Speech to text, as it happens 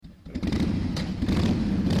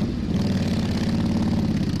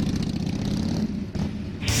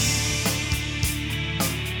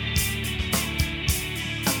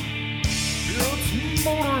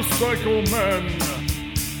Motorcycle Men.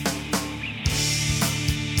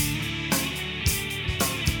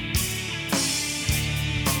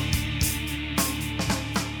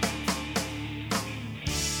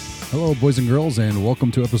 Hello, boys and girls, and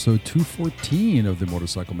welcome to episode 214 of the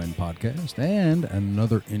Motorcycle Men podcast, and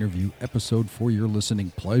another interview episode for your listening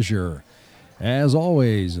pleasure. As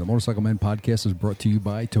always, the Motorcycle Men podcast is brought to you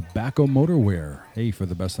by Tobacco Motorwear. Hey, for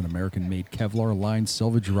the best in American-made Kevlar-lined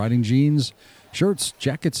selvage riding jeans, shirts,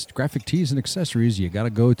 jackets, graphic tees, and accessories, you got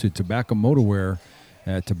to go to Tobacco Motorwear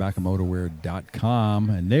at tobaccomotorwear.com.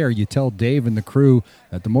 And there, you tell Dave and the crew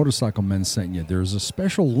that the Motorcycle Men sent you. There's a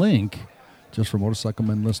special link just for Motorcycle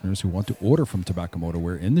Men listeners who want to order from Tobacco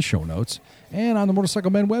Motorwear in the show notes and on the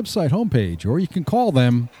Motorcycle Men website homepage, or you can call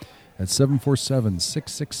them at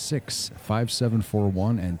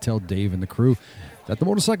 747-666-5741 and tell Dave and the crew that the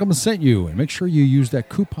Motorcycle Men sent you, and make sure you use that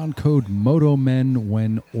coupon code MOTOMEN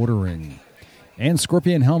when ordering. And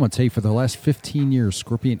Scorpion Helmets. Hey, for the last 15 years,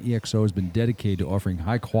 Scorpion EXO has been dedicated to offering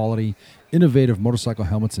high-quality, innovative motorcycle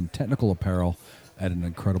helmets and technical apparel at an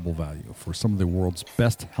incredible value. For some of the world's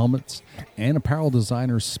best helmets and apparel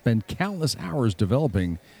designers spend countless hours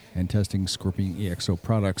developing and testing Scorpion EXO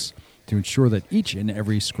products to ensure that each and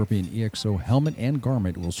every Scorpion EXO helmet and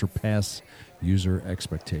garment will surpass user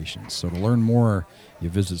expectations. So to learn more, you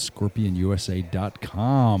visit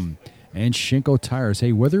scorpionusa.com. And Shinko Tires.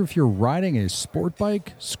 Hey, whether if you're riding a sport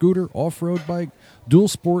bike, scooter, off-road bike, dual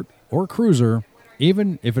sport, or cruiser,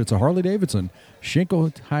 even if it's a Harley-Davidson,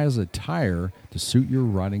 Shinko has a tire to suit your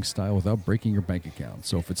riding style without breaking your bank account.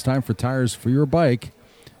 So if it's time for tires for your bike,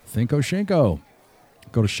 think Shinko.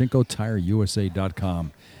 Go to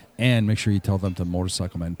ShinkoTireUSA.com and make sure you tell them the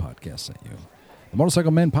Motorcycle Men podcast sent you. The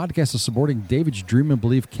Motorcycle Men podcast is supporting David's Dream and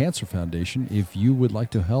Believe Cancer Foundation. If you would like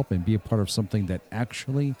to help and be a part of something that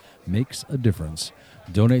actually makes a difference,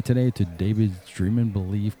 donate today to David's Dream and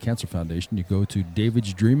Believe Cancer Foundation. You go to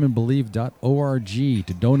davidsdreamandbelieve.org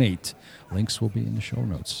to donate. Links will be in the show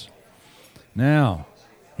notes. Now,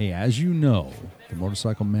 hey, as you know, the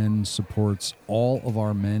Motorcycle Men supports all of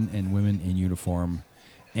our men and women in uniform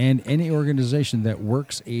and any organization that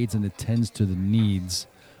works, aids, and attends to the needs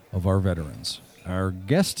of our veterans. Our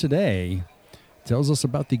guest today tells us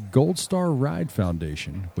about the Gold Star Ride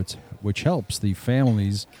Foundation, which helps the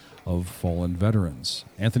families of fallen veterans.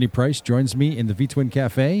 Anthony Price joins me in the V-Twin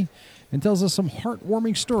Cafe and tells us some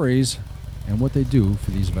heartwarming stories and what they do for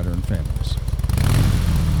these veteran families.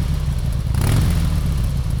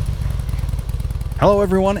 Hello,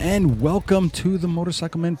 everyone, and welcome to the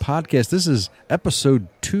Motorcycle Men podcast. This is episode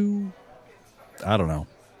 14?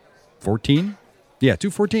 Yeah,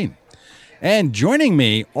 214. And joining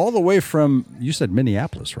me all the way from, you said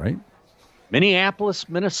Minneapolis, right? Minneapolis,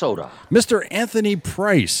 Minnesota. Mr. Anthony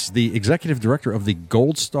Price, the executive director of the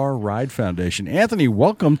Gold Star Ride Foundation. Anthony,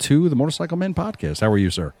 welcome to the Motorcycle Men podcast. How are you,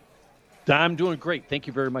 sir? I'm doing great. Thank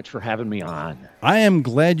you very much for having me on. I am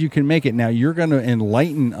glad you can make it. Now, you're going to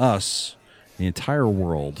enlighten us, the entire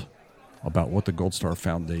world, about what the Gold Star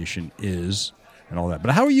Foundation is and all that.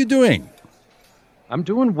 But how are you doing? I'm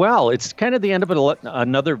doing well. It's kind of the end of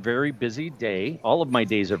another very busy day. All of my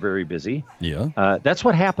days are very busy. Yeah. That's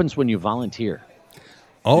what happens when you volunteer.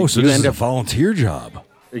 Oh, so this is a volunteer job.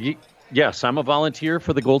 Yes, I'm a volunteer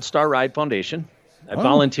for the Gold Star Ride Foundation. I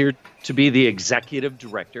volunteered to be the executive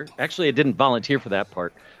director. Actually, I didn't volunteer for that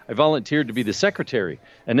part. I volunteered to be the secretary.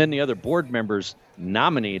 And then the other board members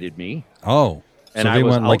nominated me. Oh, and so I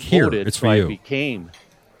was went like, here, outvoted, it's so for you. I became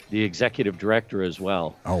the executive director as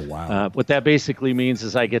well. Oh, wow. What that basically means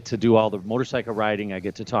is I get to do all the motorcycle riding. I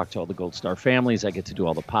get to talk to all the Gold Star families. I get to do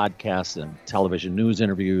all the podcasts and television news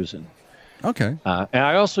interviews. And okay. And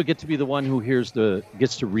I also get to be the one who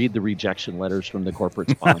gets to read the rejection letters from the corporate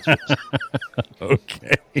sponsors.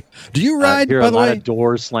 Okay. Do you ride, hear by a the lot way? of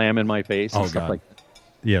doors slam in my face and Oh, stuff God. like that.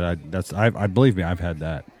 Yeah, I believe me, I've had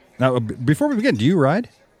that. Now, before we begin, do you ride?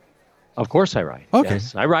 Of course I ride. Okay.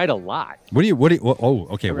 Yes, I ride a lot. Okay. I ride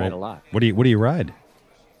a lot. What do you ride?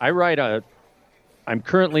 I'm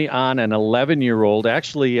currently on an 11-year-old.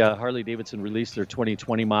 Actually, Harley-Davidson released their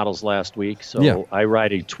 2020 models last week, so Yeah. I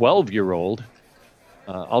ride a 12-year-old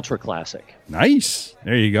Ultra Classic. Nice.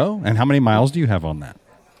 There you go. And how many miles do you have on that?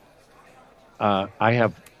 I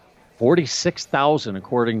have 46,000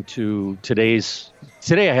 according to today.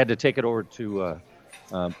 I had to take it over to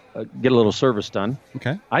get a little service done.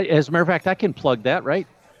 Okay. As a matter of fact, I can plug that, right?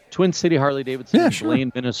 Twin City Harley-Davidson Yeah, in sure.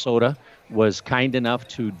 Blaine, Minnesota was kind enough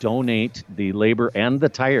to donate the labor and the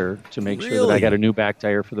tire to make sure that I got a new back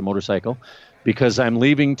tire for the motorcycle, because I'm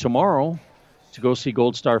leaving tomorrow to go see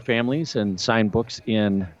Gold Star families and sign books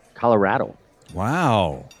in Colorado.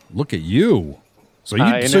 Wow. Look at you. So you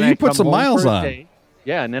And then I put come some home miles for a on. day.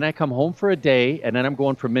 Yeah, and then I come home for a day, and then I'm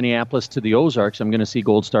going from Minneapolis to the Ozarks. I'm going to see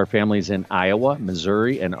Gold Star families in Iowa,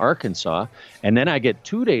 Missouri, and Arkansas. And then I get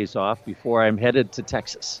 2 days off before I'm headed to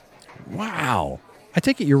Texas. Wow. I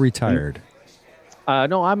take it you're retired.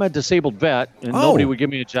 No, I'm a disabled vet, and nobody would give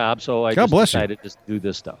me a job, so I just decided to do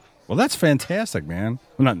this stuff. Well, that's fantastic, man.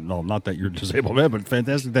 Not that you're disabled, man, but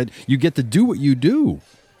fantastic that you get to do what you do.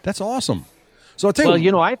 That's awesome. So I'll tell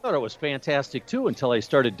you. I thought it was fantastic, too, until I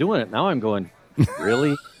started doing it. Now I'm going,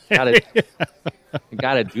 really?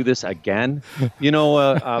 Gotta do this again?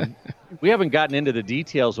 We haven't gotten into the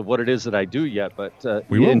details of what it is that I do yet, but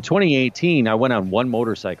in 2018, I went on one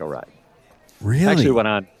motorcycle ride. Really? I actually went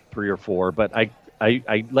on 3 or 4, but I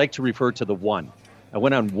like to refer to the one. I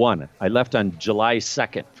went on one. I left on July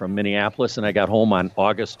 2nd from Minneapolis, and I got home on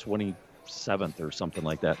August 27th or something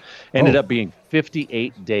like that. Ended up being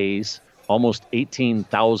 58 days, almost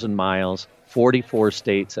 18,000 miles, 44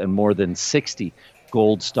 states, and more than 60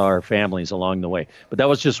 Gold Star families along the way. But that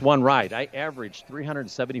was just one ride. I averaged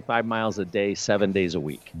 375 miles a day, 7 days a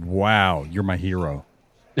week. Wow, you're my hero.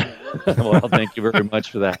 Well, thank you very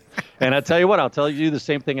much for that. And I'll tell you what, I'll tell you the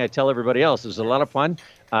same thing I tell everybody else. It was a lot of fun.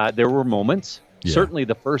 There were moments. Yeah. Certainly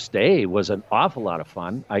the first day was an awful lot of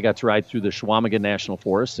fun. I got to ride through the Chequamegon National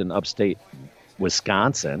Forest in upstate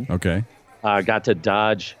Wisconsin. Okay. Got to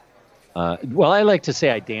dodge. I like to say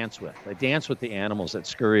I dance with the animals that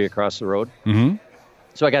scurry across the road. Mm-hmm.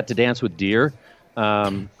 So I got to dance with deer,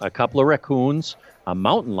 a couple of raccoons, a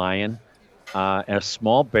mountain lion, a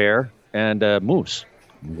small bear, and a moose.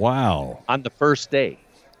 Wow. On the first day.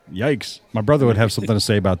 Yikes. My brother would have something to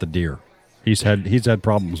say about the deer. He's had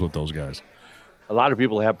problems with those guys. A lot of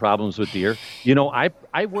people have problems with deer.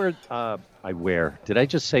 I wear, did I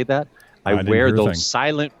just say that? I wear those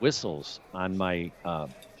silent whistles on my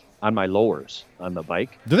lowers on the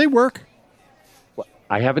bike. Do they work? Well,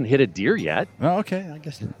 I haven't hit a deer yet. Oh, okay. I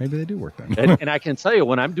guess maybe they do work then. and I can tell you,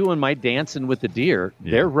 when I'm doing my dancing with the deer,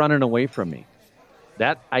 they're running away from me.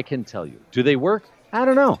 That I can tell you. Do they work? I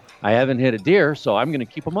don't know. I haven't hit a deer, so I'm going to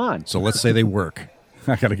keep them on. So let's say they work.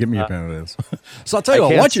 I got to give me a pen of this. So I'll tell you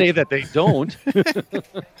what. I can't say that they don't.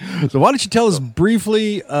 So why don't you tell us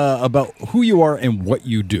briefly about who you are and what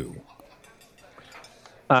you do?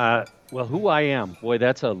 Who I am, boy,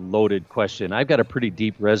 that's a loaded question. I've got a pretty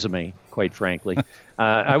deep resume, quite frankly.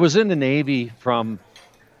 I was in the Navy from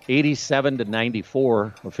 87 to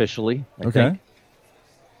 94 officially. I think.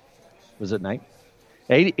 Was it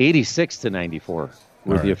 86 to 94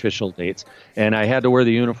 were the official dates. And I had to wear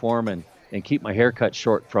the uniform and keep my hair cut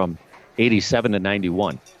short from 87 to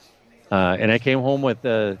 91. And I came home with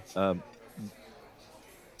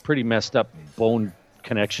pretty messed up bone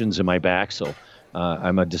connections in my back, so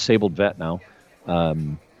I'm a disabled vet now.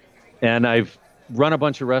 And I've run a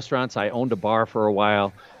bunch of restaurants. I owned a bar for a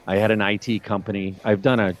while. I had an IT company. I've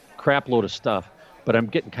done a crap load of stuff, but I'm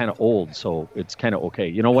getting kind of old, so it's kind of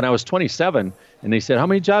okay. When I was 27 and they said, how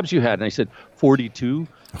many jobs you had? And I said, 42.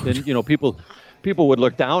 Then, people would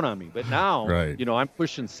look down on me. But now, I'm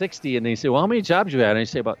pushing 60 and they say, well, how many jobs you had? And I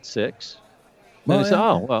say about 6. And I say,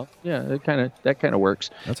 that kind of works.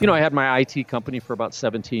 I had my IT company for about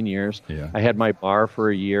 17 years. Yeah. I had my bar for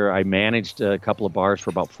a year. I managed a couple of bars for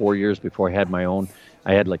about 4 years before I had my own.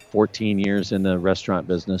 I had like 14 years in the restaurant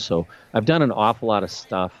business. So I've done an awful lot of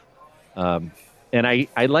stuff. And I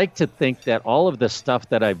like to think that all of the stuff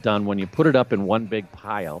that I've done, when you put it up in one big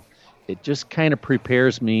pile, it just kind of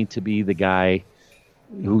prepares me to be the guy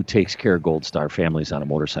who takes care of Gold Star families on a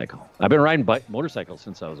motorcycle. I've been riding motorcycles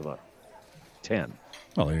since I was about 10.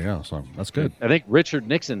 Oh, yeah, so that's good. I think Richard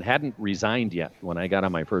Nixon hadn't resigned yet when I got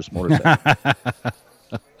on my first motorcycle.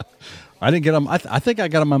 I didn't get on. I think I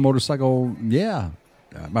got on my motorcycle,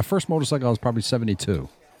 my first motorcycle I was probably 72.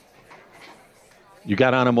 You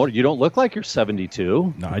got on a motor. You don't look like you're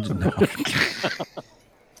 72. No, I just no.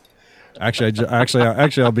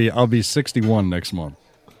 Actually, I'll be 61 next month.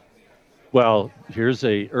 Well, here's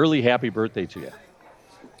a early happy birthday to you.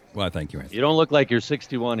 Well, thank you, Anthony. You don't look like you're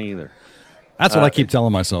 61 either. That's what I keep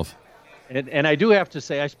telling myself. And I do have to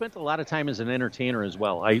say, I spent a lot of time as an entertainer as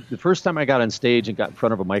well. The first time I got on stage and got in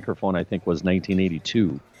front of a microphone, I think, was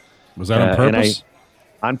 1982. Was that on purpose?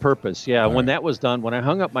 On purpose, yeah. When that was done, when I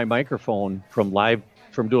hung up my microphone from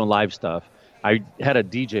doing live stuff, I had a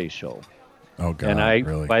DJ show. Oh, God, and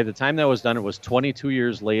really? By the time that was done, it was 22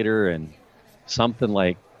 years later and something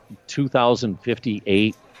like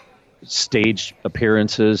 2,058 stage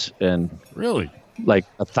appearances and really like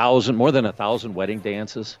more than 1,000 wedding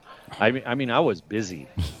dances. I mean, I was busy.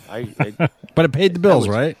 But it paid the bills,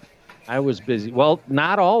 right? I was busy. Well,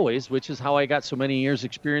 not always, which is how I got so many years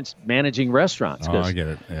experience managing restaurants. Oh, I get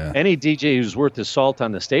it. Yeah. Any DJ who's worth his salt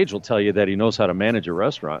on the stage will tell you that he knows how to manage a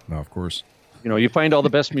restaurant. No, of course. You know, you find all the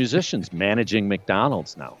best musicians managing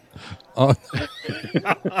McDonald's now. Oh,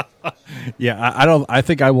 yeah. I don't. I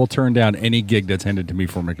think I will turn down any gig that's handed to me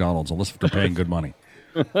for McDonald's unless they're paying good money.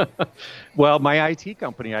 Well, my IT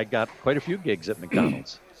company, I got quite a few gigs at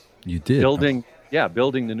McDonald's. You did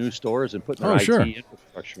building the new stores and putting their IT sure.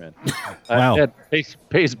 infrastructure in. Wow. It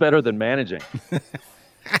pays better than managing.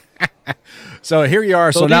 So here you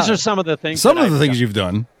are. So now, these are some of the things. Some of the things you've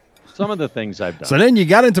done. Some of the things I've done. So then you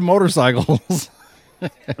got into motorcycles.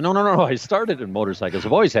 No. I started in motorcycles.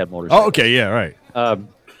 I've always had motorcycles. Oh, okay. Yeah, right.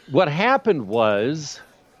 What happened was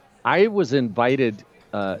I was invited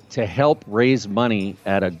to help raise money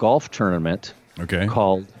at a golf tournament Okay.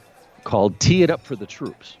 called Tee It Up for the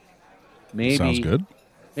Troops. Sounds good.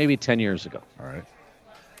 Maybe 10 years ago. All right.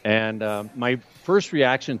 And my first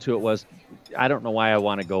reaction to it was, I don't know why I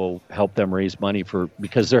want to go help them raise money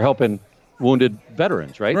because they're helping wounded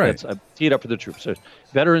veterans, right? Right. That's Tee It Up for the Troops. So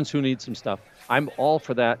veterans who need some stuff. I'm all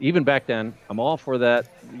for that. Even back then, I'm all for that.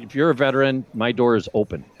 If you're a veteran, my door is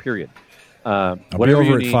open, period. I'll be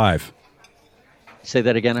over at 5. Say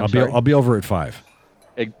that again. Sorry. I'll be over at 5.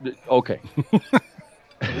 Okay.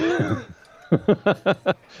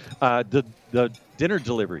 The dinner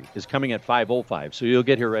delivery is coming at 5:05, so you'll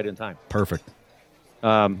get here right in time. Perfect.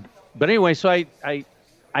 But anyway, so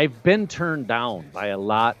I've been turned down by a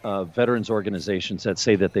lot of veterans organizations that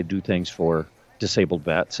say that they do things for disabled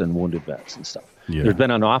vets and wounded vets and stuff. Yeah. There's been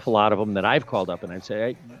an awful lot of them that I've called up and I'd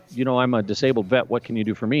say, I'm a disabled vet. What can you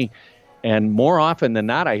do for me? And more often than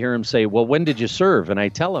not, I hear them say, well, when did you serve? And I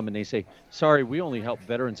tell them, and they say, sorry, we only help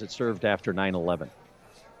veterans that served after 9/11.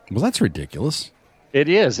 Well, that's ridiculous. It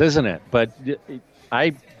is, isn't it? But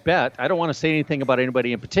I bet, I don't want to say anything about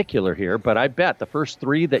anybody in particular here, but I bet the first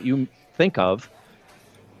 3 that you think of,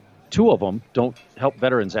 2 of them don't help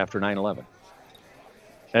veterans after 9/11.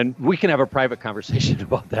 And we can have a private conversation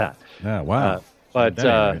about that. Yeah, wow.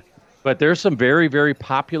 But there's some very, very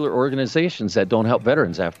popular organizations that don't help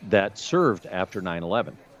veterans that served after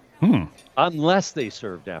 9/11. Unless they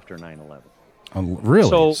served after 9/11.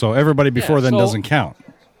 Really? So everybody before then doesn't count.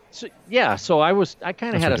 So I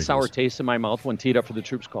kind of had a sour taste in my mouth when Teed Up for the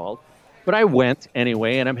Troops called. But I went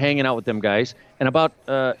anyway, and I'm hanging out with them guys. And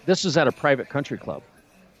this is at a private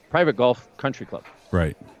golf country club.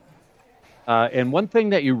 Right. And one thing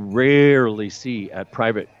that you rarely see at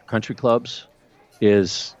private country clubs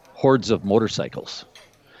is hordes of motorcycles.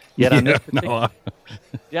 Yet on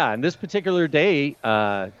this particular day,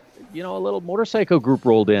 a little motorcycle group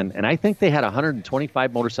rolled in, and I think they had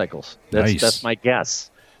 125 motorcycles. That's my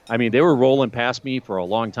guess. I mean, they were rolling past me for a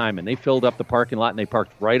long time, and they filled up the parking lot, and they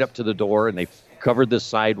parked right up to the door, and they covered the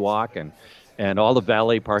sidewalk, and all the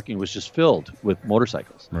valet parking was just filled with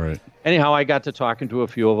motorcycles. Right. Anyhow, I got to talking to a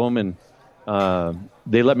few of them, and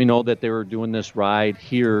they let me know that they were doing this ride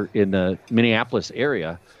here in the Minneapolis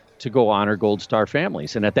area to go honor Gold Star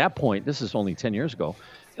families. And at that point, this is only 10 years ago,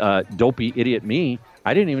 dopey idiot me,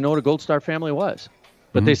 I didn't even know what a Gold Star family was.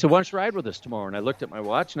 But they said, why don't you ride with us tomorrow? And I looked at my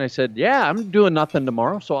watch and I said, yeah, I'm doing nothing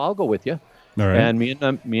tomorrow, so I'll go with you. All right. And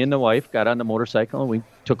me and the wife got on the motorcycle and we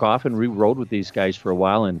took off and we rode with these guys for a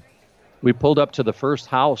while. And we pulled up to the first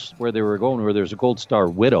house where they were going, where there's a Gold Star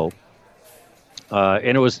widow.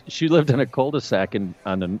 And she lived in a cul-de-sac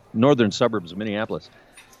on the northern suburbs of Minneapolis.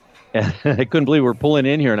 And I couldn't believe we're pulling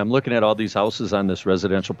in here, and I'm looking at all these houses on this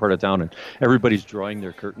residential part of town, and everybody's drawing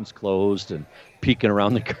their curtains closed and peeking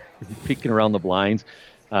around the blinds,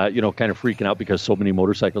 kind of freaking out because so many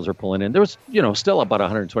motorcycles are pulling in. There was, still about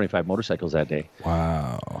 125 motorcycles that day.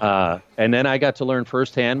 Wow. And then I got to learn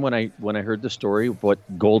firsthand when I heard the story of what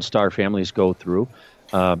Gold Star families go through.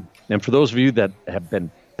 And for those of you that have been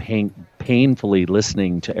painfully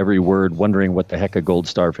listening to every word, wondering what the heck a Gold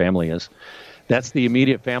Star family is, that's the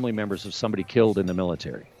immediate family members of somebody killed in the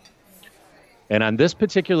military. And on this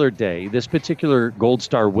particular day, this particular Gold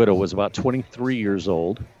Star widow was about 23 years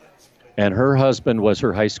old, and her husband was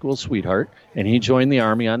her high school sweetheart, and he joined the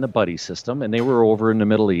Army on the buddy system, and they were over in the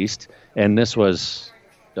Middle East, and this was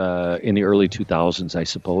in the early 2000s, I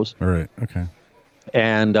suppose. All right, okay.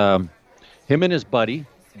 And him and his buddy,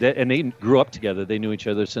 and they grew up together. They knew each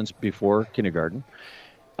other since before kindergarten.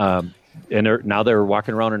 And now they're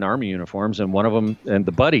walking around in Army uniforms, and one of them, and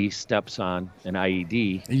the buddy steps on an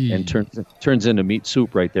IED and turns into meat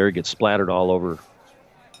soup right there. It gets splattered all over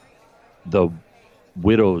the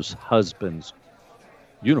widow's husband's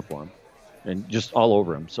uniform, and just all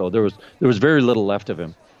over him. So there was very little left of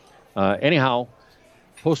him. Anyhow,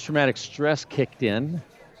 post-traumatic stress kicked in.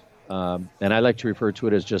 and I like to refer to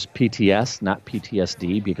it as just PTS, not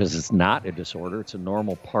PTSD, because it's not a disorder. It's a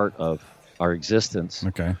normal part of our existence.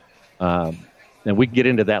 Okay. And we can get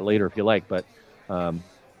into that later if you like. But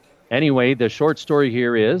anyway, the short story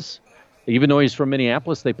here is, even though he's from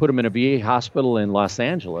Minneapolis, they put him in a VA hospital in Los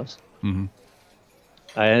Angeles. Mm-hmm.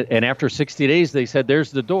 And after 60 days, they said,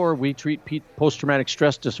 there's the door. We treat post-traumatic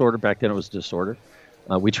stress disorder. Back then it was disorder.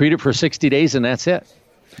 We treat it for 60 days, and that's it.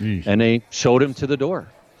 Yeesh. And they showed him to the door.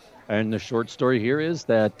 And the short story here is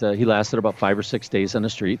that he lasted about 5 or 6 days on the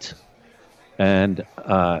streets and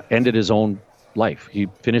ended his own life. He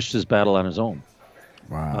finished his battle on his own.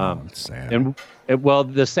 Wow, that's sad. And well,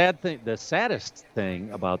 the saddest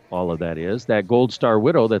thing about all of that is that Gold Star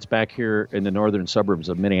widow that's back here in the northern suburbs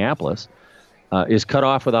of Minneapolis is cut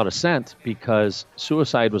off without a cent because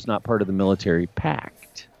suicide was not part of the military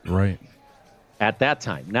pact. Right. At that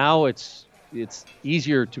time. Now it's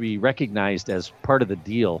easier to be recognized as part of the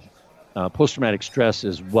deal. Post-traumatic stress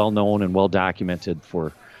is well known and well documented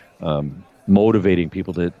for motivating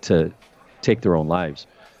people to take their own lives.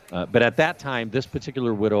 But at that time, this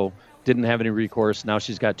particular widow didn't have any recourse. Now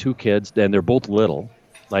she's got 2 kids, and they're both little,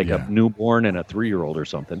 like a newborn and a 3-year-old or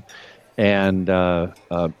something. And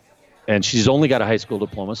she's only got a high school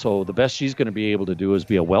diploma, so the best she's going to be able to do is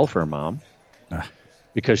be a welfare mom.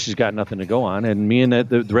 Because she's got nothing to go on. And me and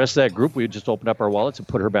the rest of that group, we just opened up our wallets and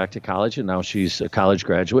put her back to college, and now she's a college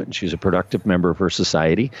graduate, and she's a productive member of her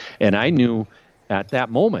society. And I knew at that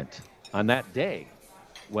moment, on that day,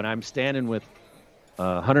 when I'm standing with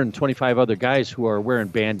 125 other guys who are wearing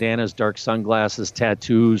bandanas, dark sunglasses,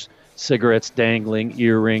 tattoos, cigarettes dangling,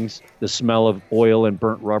 earrings, the smell of oil and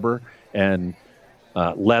burnt rubber, and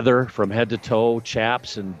leather from head to toe,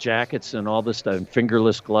 chaps and jackets and all this stuff, and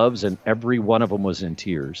fingerless gloves, and every one of them was in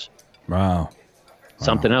tears. Wow.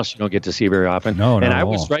 Something else you don't get to see very often. No, and not I at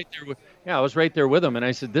was all. right there with, I was right there with them, and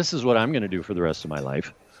I said, "This is what I'm going to do for the rest of my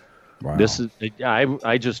life." Wow. This is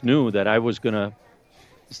I just knew that I was going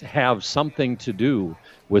to have something to do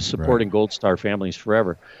with supporting Gold Star families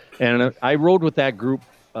forever. And I rode with that group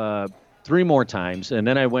 3 more times, and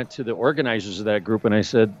then I went to the organizers of that group and I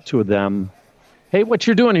said to them, "Hey, what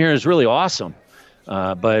you're doing here is really awesome,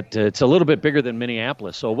 but it's a little bit bigger than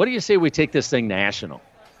Minneapolis. So what do you say we take this thing national?"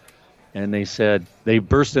 And they said, they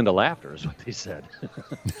burst into laughter is what they said.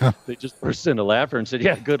 They just burst into laughter and said,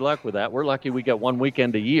 "Yeah, good luck with that. We're lucky we get 1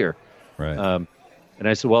 weekend a year." Right. And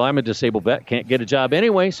I said, "Well, I'm a disabled vet, can't get a job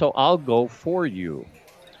anyway, so I'll go for you."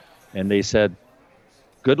 And they said,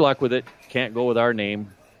 "Good luck with it. Can't go with our name.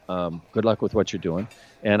 Good luck with what you're doing."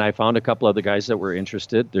 And I found a couple other guys that were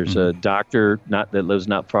interested. There's a doctor that lives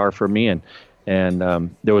not far from me, and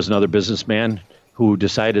there was another businessman who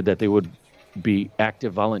decided that they would be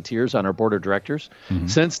active volunteers on our board of directors.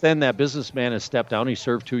 Since then, that businessman has stepped down. He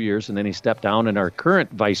served 2 years, and then he stepped down. And our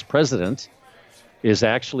current vice president is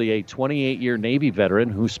actually a 28-year Navy veteran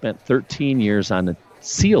who spent 13 years on the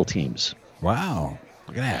SEAL teams. Wow.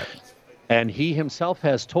 Look at that. And he himself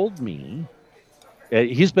has told me,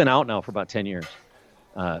 he's been out now for about 10 years.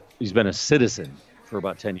 He's been a citizen for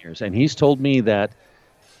about 10 years. And he's told me that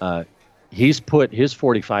he's put his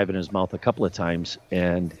 45 in his mouth a couple of times,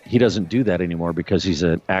 and he doesn't do that anymore because he's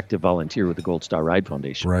an active volunteer with the Gold Star Ride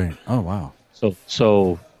Foundation. Right. Oh, wow.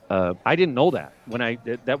 So I didn't know that.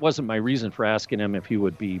 That wasn't my reason for asking him if he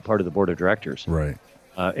would be part of the board of directors. Right.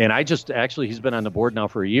 And I just actually, he's been on the board now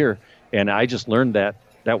for a year, and I just learned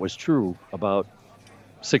that was true about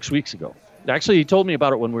 6 weeks ago. Actually, he told me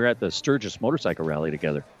about it when we were at the Sturgis motorcycle rally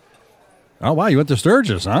together. Oh, wow. You went to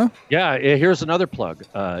Sturgis, huh? Yeah. Here's another plug.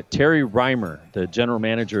 Terry Reimer, the general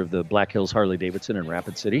manager of the Black Hills Harley Davidson in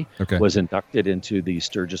Rapid City, was inducted into the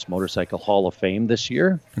Sturgis Motorcycle Hall of Fame this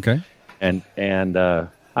year. Okay. And I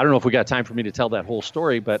don't know if we got time for me to tell that whole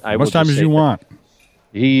story, but I How much time as you want?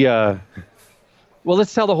 Well,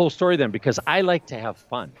 let's tell the whole story then, because I like to have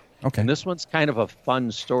fun. Okay. And this one's kind of a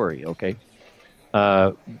fun story, okay?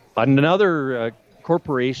 Another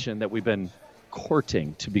corporation that we've been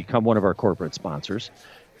courting to become one of our corporate sponsors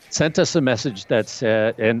sent us a message that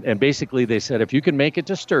said, and basically they said, if you can make it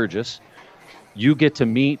to Sturgis, you get to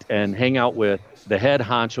meet and hang out with the head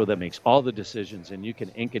honcho that makes all the decisions, and you can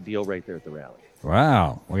ink a deal right there at the rally.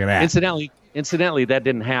 Wow. Look at that. Incidentally, that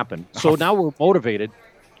didn't happen. So now we're motivated.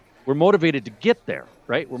 We're motivated to get there,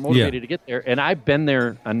 right? We're motivated to get there. And I've been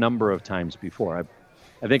there a number of times before.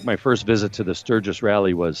 I think my first visit to the Sturgis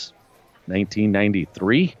rally was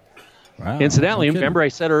 1993. Wow. Incidentally, No kidding. remember I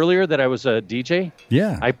said earlier that I was a DJ?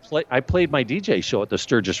 Yeah. I played my DJ show at the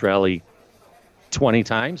Sturgis rally 20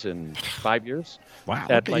 times in 5 years. Wow.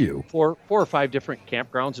 At Look at you. four or five different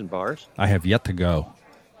campgrounds and bars. I have yet to go.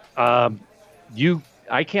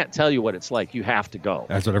 I can't tell you what it's like. You have to go.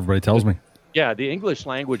 That's what everybody tells me. Yeah, the English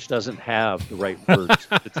language doesn't have the right words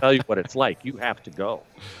to tell you what it's like. You have to go.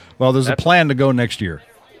 Well, there's a plan to go next year.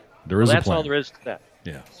 There is a plan. That's all there is to that.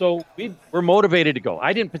 Yeah. So we're motivated to go.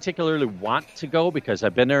 I didn't particularly want to go because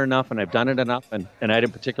I've been there enough and I've done it enough, and I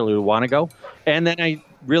didn't particularly want to go. And then I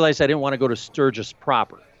realized I didn't want to go to Sturgis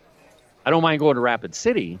proper. I don't mind going to Rapid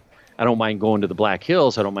City. I don't mind going to the Black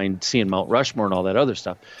Hills. I don't mind seeing Mount Rushmore and all that other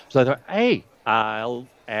stuff. So I thought, hey, I'll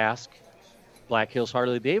ask Black Hills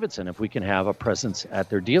Harley Davidson if we can have a presence at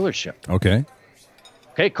their dealership.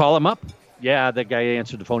 Okay, call him up. Yeah, the guy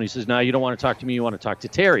answered the phone. He says, no, you don't want to talk to me. You want to talk to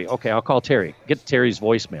Terry. Okay, I'll call Terry. Get Terry's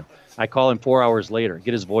voicemail. I call him 4 hours later,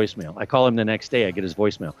 get his voicemail. I call him the next day, I get his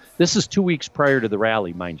voicemail. This is 2 weeks prior to the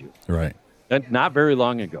rally, mind you. Right. Not very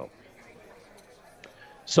long ago.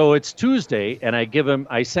 So it's Tuesday, and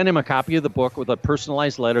I send him a copy of the book with a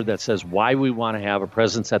personalized letter that says why we want to have a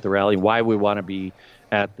presence at the rally, why we want to be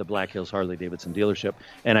at the Black Hills Harley Davidson dealership.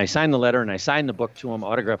 And I signed the letter, and I signed the book to him,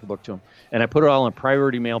 autographed the book to him, and I put it all in a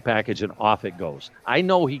priority mail package, and off it goes. I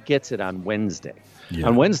know he gets it on Wednesday. Yeah.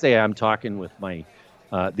 On Wednesday, I'm talking with my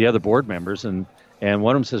the other board members, and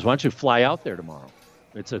one of them says, why don't you fly out there tomorrow?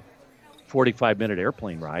 It's a 45-minute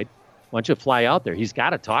airplane ride. Why don't you fly out there? He's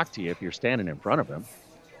got to talk to you if you're standing in front of him.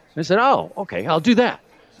 And I said, oh, okay, I'll do that.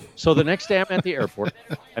 So the next day I'm at the airport.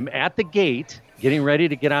 I'm at the gate getting ready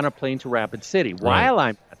to get on a plane to Rapid City. While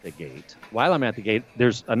I'm at the gate,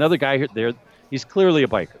 there's another guy there. He's clearly a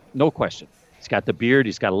biker, no question. He's got the beard.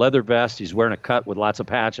 He's got a leather vest. He's wearing a cut with lots of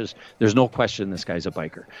patches. There's no question this guy's a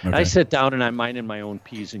biker. Okay. I sit down and I'm minding my own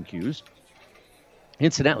P's and Q's.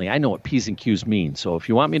 Incidentally, I know what P's and Q's mean, so if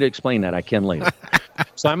you want me to explain that, I can later.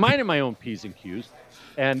 So I'm minding my own P's and Q's,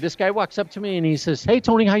 and this guy walks up to me and he says, hey,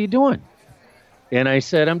 Tony, how you doing? And I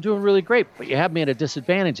said, I'm doing really great, but you have me at a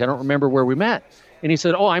disadvantage. I don't remember where we met. And he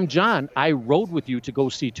said, oh, I'm John. I rode with you to go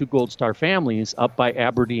see 2 Gold Star families up by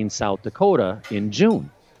Aberdeen, South Dakota in June.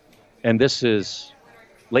 And this is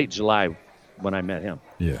late July when I met him.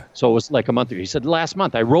 Yeah. So it was like a month ago. He said, last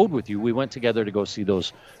month I rode with you. We went together to go see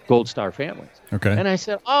those Gold Star families. Okay. And I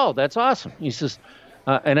said, oh, that's awesome. He says,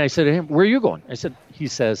 and I said to him, where are you going? He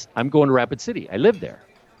says, I'm going to Rapid City. I live there.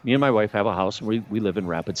 Me and my wife have a house, and we live in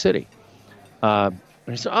Rapid City. And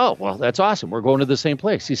I said, oh, well, that's awesome. We're going to the same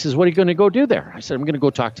place. He says, what are you going to go do there? I said, I'm going to go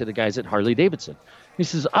talk to the guys at Harley Davidson. He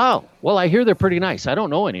says, oh, well, I hear they're pretty nice. I don't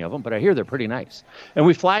know any of them, but I hear they're pretty nice. And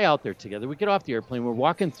we fly out there together. We get off the airplane. We're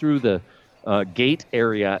walking through the gate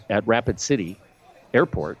area at Rapid City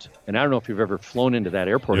Airport. And I don't know if you've ever flown into that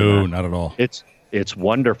airport. No, not at all. It's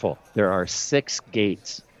wonderful. There are 6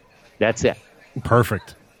 gates. That's it.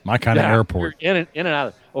 Perfect. My kind of airport. In and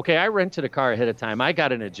out. Okay, I rented a car ahead of time. I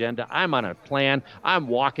got an agenda. I'm on a plan. I'm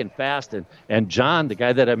walking fast. And John, the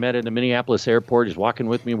guy that I met in the Minneapolis airport, is walking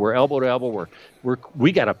with me. We're elbow to elbow.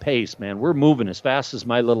 We got a pace, man. We're moving as fast as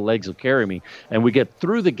my little legs will carry me. And we get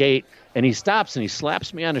through the gate, and he stops, and he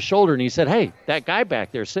slaps me on the shoulder, and he said, hey, that guy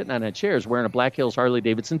back there sitting on that chair is wearing a Black Hills Harley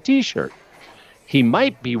Davidson T-shirt. He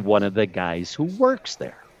might be one of the guys who works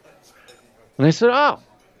there. And I said, oh,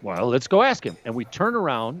 well, let's go ask him. And we turn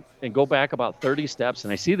around and go back about 30 steps,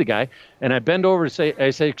 and I see the guy, and I bend over to I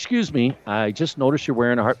say, excuse me, I just noticed you're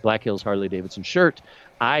wearing a Black Hills Harley Davidson shirt.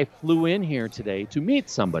 I flew in here today to meet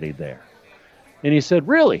somebody there. And he said,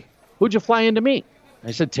 really? Who'd you fly in to meet? I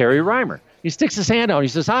said, Terry Reimer. He sticks his hand out, and he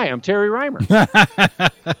says, hi, I'm Terry Reimer.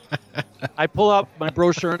 I pull out my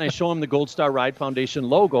brochure, and I show him the Gold Star Ride Foundation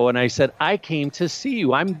logo, and I said, I came to see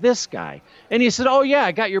you. I'm this guy. And he said, oh, yeah,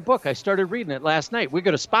 I got your book. I started reading it last night. We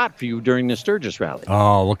got a spot for you during the Sturgis rally.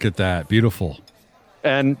 Oh, look at that. Beautiful.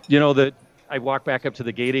 And, I walked back up to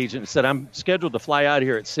the gate agent and said, I'm scheduled to fly out of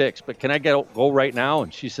here at 6, but can I go right now?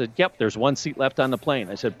 And she said, yep, there's 1 seat left on the plane.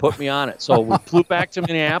 I said, put me on it. So we flew back to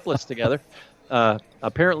Minneapolis together.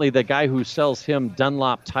 Apparently the guy who sells him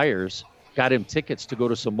Dunlop tires got him tickets to go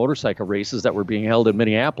to some motorcycle races that were being held in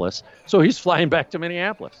Minneapolis. So he's flying back to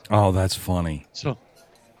Minneapolis. Oh, that's funny. So,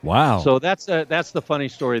 wow. So that's the funny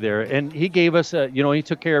story there. And he gave us he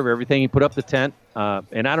took care of everything. He put up the tent.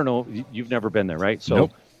 And I don't know, you've never been there, right? So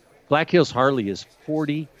nope. Black Hills Harley is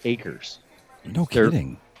 40 acres. No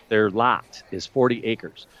kidding. Their lot is 40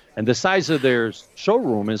 acres. And the size of their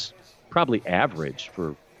showroom is probably average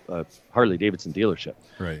for a Harley Davidson dealership.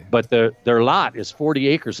 Right. But their lot is 40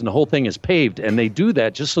 acres, and the whole thing is paved. And they do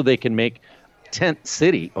that just so they can make Tent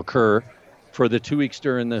City occur for the 2 weeks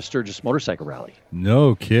during the Sturgis Motorcycle Rally.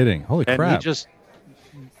 No kidding. Holy crap.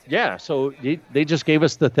 So they just gave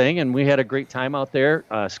us the thing, and we had a great time out there.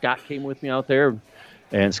 Scott came with me out there.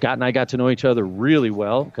 And Scott and I got to know each other really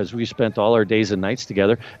well because we spent all our days and nights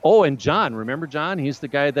together. Oh, and John, remember John? He's the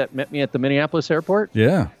guy that met me at the Minneapolis airport.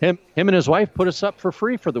 Yeah. Him and his wife put us up for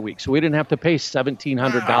free for the week, so we didn't have to pay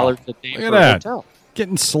 $1,700 a day Look for at a that. hotel.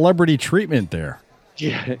 Getting celebrity treatment there.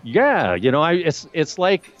 Yeah. You know, it's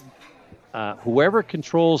like whoever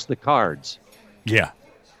controls the cards Yeah.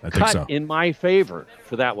 I think cut so. in my favor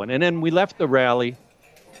for that one. And then we left the rally.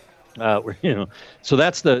 So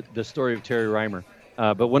that's the story of Terry Reimer.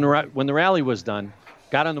 But when the rally was done,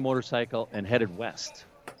 got on the motorcycle and headed west.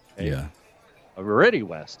 Okay? Yeah. Already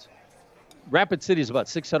west. Rapid City is about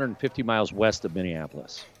 650 miles west of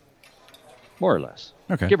Minneapolis, more or less.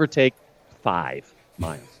 Okay. Give or take 5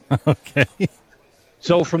 miles. Okay.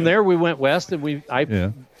 So from there we went west, and I Yeah.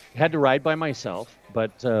 had to ride by myself.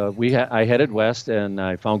 But I headed west, and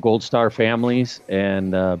I found Gold Star families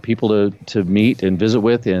and people to meet and visit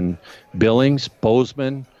with in Billings,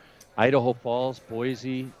 Bozeman, Idaho Falls,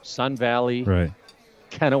 Boise, Sun Valley, Right.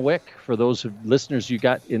 Kennewick, for those listeners you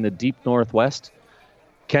got in the deep Northwest,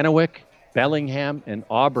 Kennewick, Bellingham, and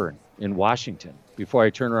Auburn in Washington before I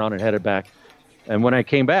turned around and headed back. And when I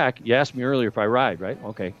came back, you asked me earlier if I ride, right?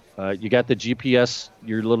 Okay. You got the GPS,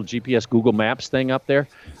 your little GPS Google Maps thing up there.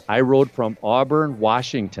 I rode from Auburn,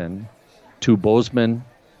 Washington to Bozeman,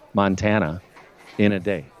 Montana in a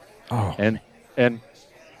day. Oh. And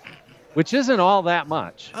which isn't all that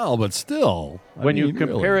much Oh, but still. when you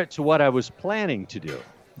compare it to what I was planning to do.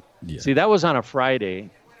 Yeah. See, that was on a Friday,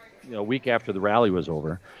 a week after the rally was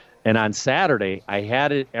over. And on Saturday, I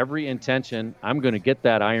had every intention, I'm going to get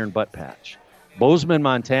that iron butt patch. Bozeman,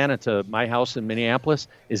 Montana to my house in Minneapolis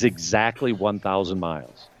is exactly 1,000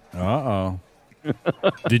 miles. Uh-oh.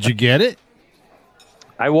 Did you get it?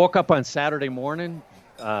 I woke up on Saturday morning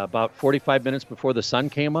about 45 minutes before the sun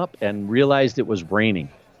came up and realized it was raining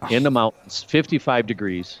in the mountains, 55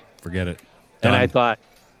 degrees. Forget it. And I Done. thought,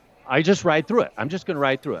 I just ride through it. I'm just going to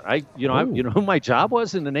ride through it. You know who my job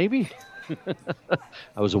was in the Navy?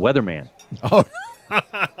 I was a weatherman. Oh.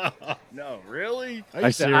 No, really? Are you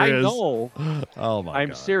I said, I serious? know. Oh, my I'm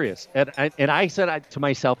God. serious. And I said to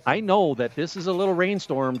myself, I know that this is a little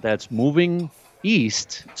rainstorm that's moving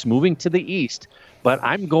east. It's moving to the east, but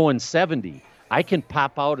I'm going 70. I can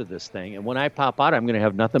pop out of this thing. And when I pop out, I'm going to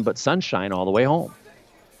have nothing but sunshine all the way home.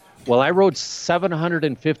 Well, I rode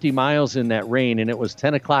 750 miles in that rain, and it was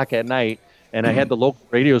 10 o'clock at night. And I had the local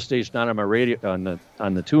radio station on my radio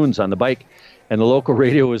on the tunes on the bike, and the local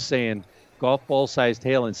radio was saying golf ball sized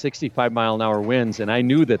hail and 65 mile an hour winds, and I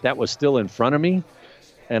knew that was still in front of me.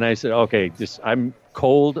 And I said, okay, I'm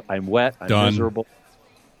cold, I'm wet, I'm Done. miserable.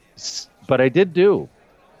 But I did do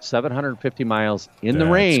 750 miles in the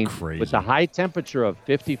That's rain crazy. with a high temperature of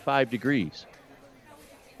 55 degrees.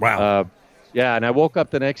 Wow. Yeah, and I woke up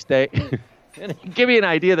the next day. And give you an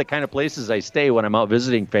idea of the kind of places I stay when I'm out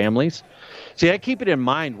visiting families. See, I keep it in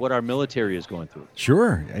mind what our military is going through.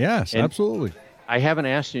 Sure. Yes, And- absolutely. I haven't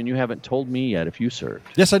asked you, and you haven't told me yet if you served.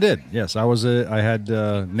 Yes, I did. Yes, I had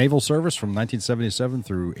naval service from 1977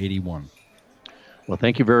 through 81. Well,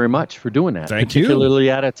 thank you very much for doing that. Thank you. Particularly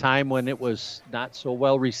at a time when it was not so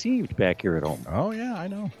well received back here at home. Oh, yeah, I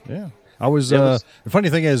know. Yeah. I was, It was- the funny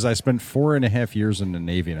thing is I spent 4.5 years in the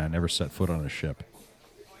Navy and I never set foot on a ship.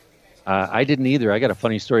 I didn't either. I got a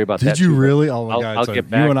funny story about that. Did you too, but really? Oh, my I'll- God. I'll So get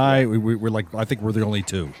back you and to I, that. we're like, I think we're the only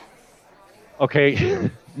two. Okay,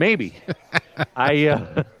 maybe.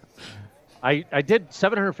 I did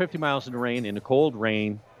 750 miles in the rain, in the cold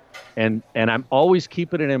rain, and I'm always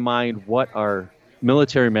keeping it in mind what our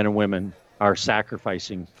military men and women are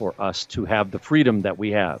sacrificing for us to have the freedom that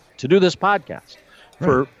we have to do this podcast,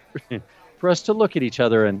 for us to look at each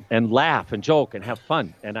other and laugh and joke and have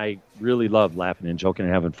fun. And I really love laughing and joking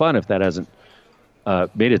and having fun. If that hasn't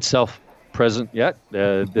made itself present yet,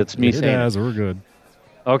 that's me It saying it. has. We're good.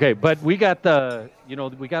 Okay, but we got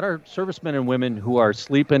our servicemen and women who are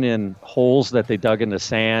sleeping in holes that they dug in the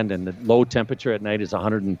sand, and the low temperature at night is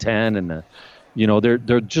 110, and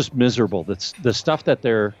they're just miserable. That's the stuff that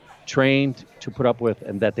they're trained to put up with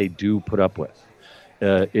and that they do put up with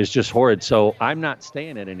is just horrid. So I'm not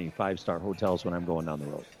staying at any 5-star hotels when I'm going down the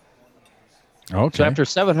road. Okay. So after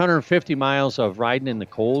 750 miles of riding in the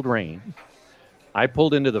cold rain, I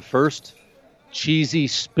pulled into the first cheesy,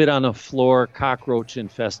 spit on the floor, cockroach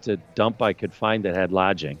infested dump I could find that had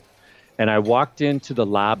lodging. And I walked into the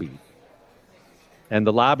lobby, and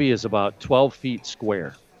the lobby is about 12 feet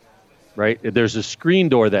square, right? There's a screen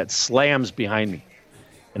door that slams behind me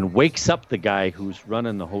and wakes up the guy who's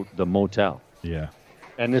running the motel. Yeah.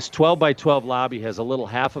 And this 12 by 12 lobby has a little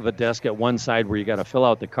half of a desk at one side where you got to fill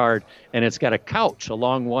out the card, and it's got a couch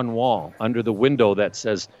along one wall under the window that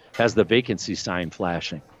has the vacancy sign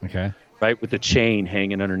flashing. Okay. right, with the chain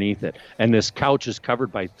hanging underneath it. And this couch is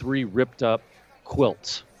covered by 3 ripped up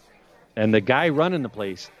quilts. And the guy running the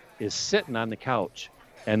place is sitting on the couch,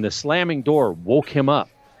 and the slamming door woke him up.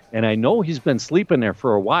 And I know he's been sleeping there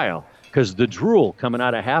for a while because the drool coming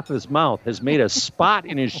out of half of his mouth has made a spot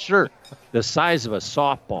in his shirt the size of a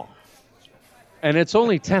softball. And it's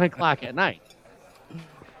only 10 o'clock at night.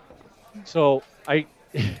 So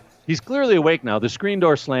he's clearly awake now. The screen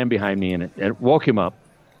door slammed behind me, and it woke him up.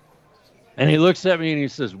 And he looks at me and he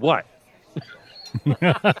says, "What?"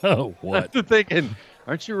 What? I'm thinking,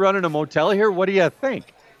 aren't you running a motel here? What do you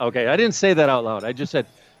think? Okay, I didn't say that out loud. I just said,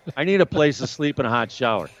 I need a place to sleep and a hot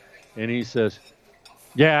shower. And he says,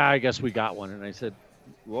 "Yeah, I guess we got one." And I said,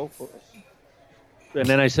 "Well," and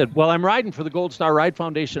then I said, "Well, I'm riding for the Gold Star Ride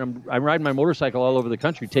Foundation. I'm riding my motorcycle all over the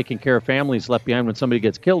country, taking care of families left behind when somebody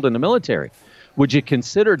gets killed in the military. Would you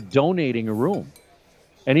consider donating a room?"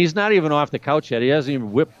 And he's not even off the couch yet. He hasn't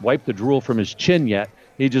even wiped the drool from his chin yet.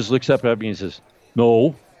 He just looks up at me and says,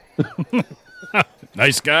 "No."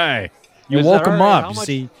 Nice guy. You Is woke that him all right? up. You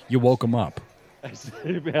see, you woke him up. I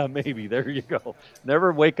said, "Yeah, maybe. There you go.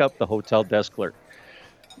 Never wake up the hotel desk clerk."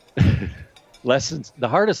 Lessons. The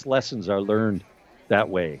hardest lessons are learned that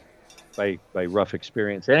way, by rough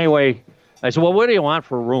experience. Anyway, I said, "Well, what do you want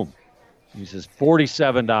for a room?" He says,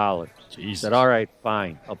 $47. I said, "All right,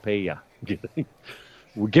 fine. I'll pay you.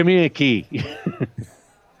 Well, give me a key."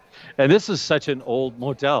 And this is such an old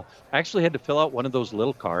motel. I actually had to fill out one of those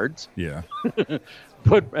little cards. Yeah.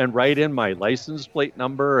 And write in my license plate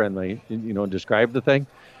number and describe the thing.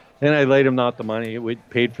 And I laid him out the money. We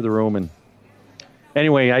paid for the room. And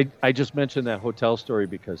anyway, I just mentioned that hotel story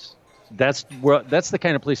because that's the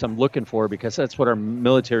kind of place I'm looking for, because that's what our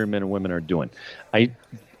military men and women are doing. And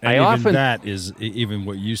even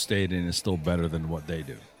what you stayed in is still better than what they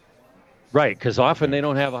do. Right, because often they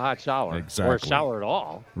don't have a hot shower Exactly. or a shower at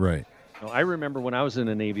all. Right. I remember when I was in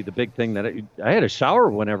the Navy, the big thing that I had a shower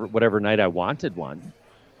whatever night I wanted one.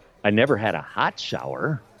 I never had a hot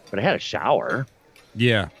shower, but I had a shower.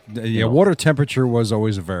 Yeah. Yeah. Water temperature was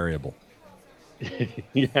always a variable.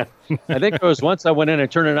 Yeah. I think there was once I went in and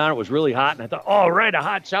turned it on. It was really hot, and I thought, "Oh, right, a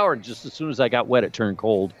hot shower." And just as soon as I got wet, it turned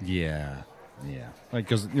cold. Yeah. Yeah.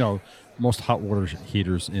 Because, most hot water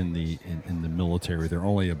heaters in the military, they're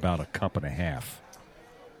only about a cup and a half.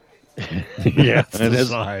 Yeah, it is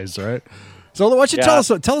size, right? So why don't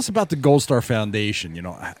you tell us about the Gold Star Foundation?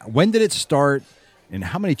 When did it start, and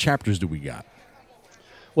how many chapters do we got?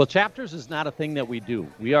 Well, chapters is not a thing that we do.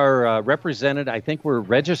 We are represented. I think we're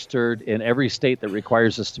registered in every state that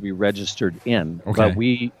requires us to be registered in.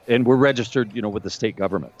 Okay. But we're registered, with the state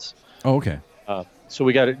governments. Oh, okay. So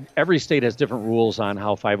every state has different rules on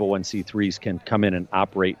how 501c3s can come in and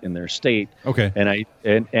operate in their state. Okay.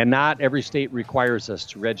 And not every state requires us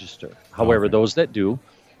to register. However, those that do,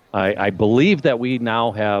 I believe that we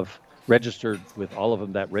now have registered with all of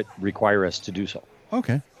them that require us to do so.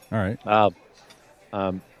 Okay. All right.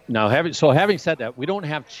 Now, having said that, we don't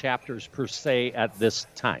have chapters per se at this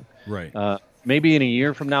time. Right. Maybe in a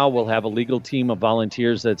year from now, we'll have a legal team of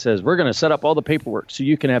volunteers that says, we're going to set up all the paperwork so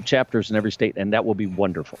you can have chapters in every state, and that will be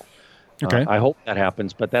wonderful. Okay. I hope that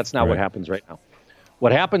happens, but that's not what happens right now.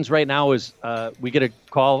 What happens right now is we get a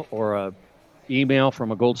call or a email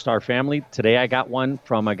from a Gold Star family. Today I got one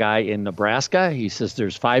from a guy in Nebraska. He says,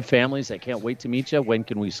 "There's 5 families that can't wait to meet you. When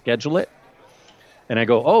can we schedule it?" And I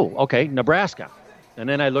go, "Oh, okay, Nebraska." And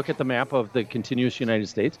then I look at the map of the continuous United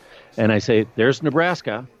States, and I say, "There's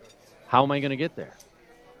Nebraska. How am I going to get there?"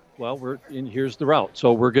 "Well, here's the route,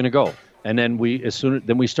 so we're going to go." And then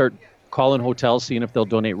we start calling hotels, seeing if they'll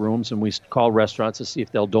donate rooms, and we call restaurants to see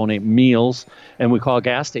if they'll donate meals, and we call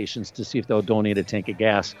gas stations to see if they'll donate a tank of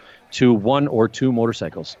gas to 1 or 2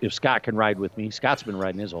 motorcycles. If Scott can ride with me, Scott's been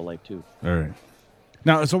riding his whole life too. All right.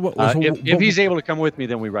 Now, if he's able to come with me,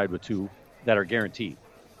 then we ride with 2 that are guaranteed.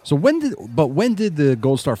 So when did the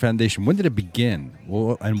Gold Star Foundation, when did it begin?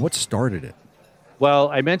 Well, and what started it? Well,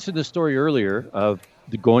 I mentioned the story earlier of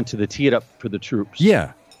going to the Tee It Up for the Troops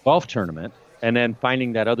golf tournament, and then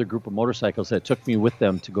finding that other group of motorcycles that took me with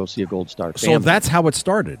them to go see a Gold Star family. So that's how it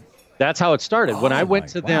started. That's how it started. When I went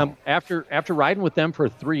to them, after riding with them for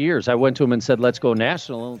 3 years, I went to them and said, "Let's go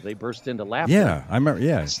national." They burst into laughter. Yeah, I remember.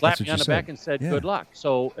 Yeah, slapped me on the back and said, "Good luck."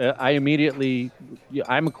 So I immediately,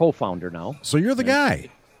 I'm a co-founder now. So you're the guy.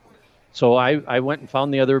 So I went and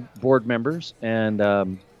found the other board members, and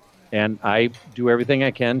I do everything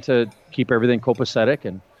I can to keep everything copacetic.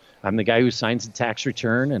 And I'm the guy who signs the tax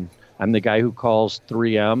return, and I'm the guy who calls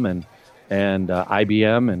 3M and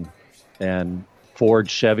IBM and Ford,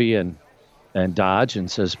 Chevy, and Dodge,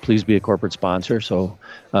 and says, "Please be a corporate sponsor." So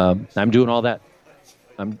I'm doing all that.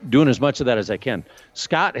 I'm doing as much of that as I can.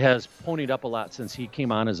 Scott has ponied up a lot since he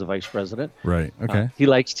came on as a vice president. Right. Okay. He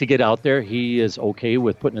likes to get out there. He is okay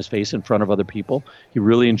with putting his face in front of other people. He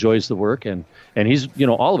really enjoys the work, and he's,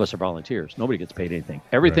 all of us are volunteers. Nobody gets paid anything.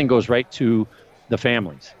 Everything goes right to the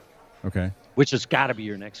families. Okay. Which has got to be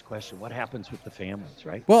your next question. What happens with the families,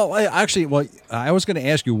 right? Well, I was going to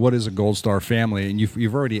ask you, what is a Gold Star family, and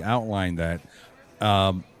you've already outlined that.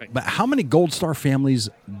 But how many Gold Star families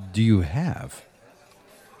do you have?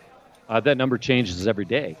 That number changes every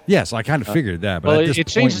day. Yes, I kind of figured that. But well, it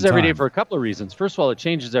changes every day for a couple of reasons. First of all, it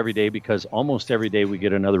changes every day because almost every day we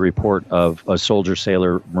get another report of a soldier,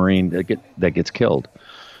 sailor, Marine that gets killed.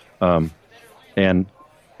 And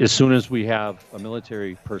as soon as we have a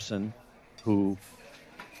military person who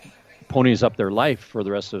ponies up their life for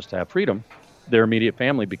the rest of us to have freedom, their immediate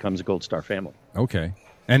family becomes a Gold Star family. Okay.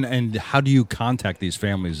 And how do you contact these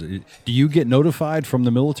families? Do you get notified from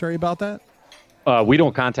the military about that? We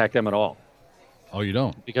don't contact them at all. Oh, you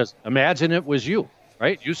don't? Because imagine it was you,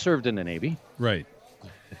 right? You served in the Navy. Right.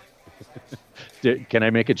 Can I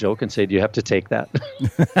make a joke and say, do you have to take that?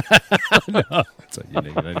 No,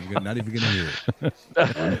 you're not even going to hear it.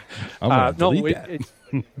 I'm going to delete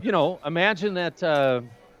that. Imagine that,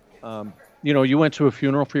 you went to a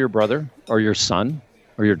funeral for your brother or your son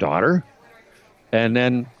or your daughter. And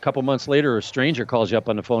then a couple months later, a stranger calls you up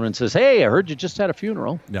on the phone and says, hey, I heard you just had a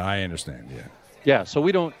funeral. Yeah, I understand. Yeah. Yeah. So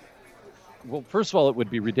we don't. Well, first of all, it would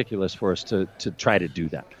be ridiculous for us to try to do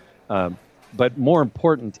that. But more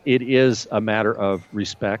important, it is a matter of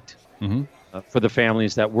respect for the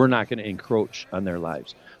families that we're not going to encroach on their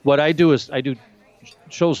lives. What I do is I do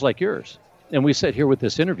shows like yours. And we sit here with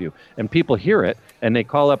this interview and people hear it and they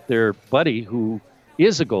call up their buddy who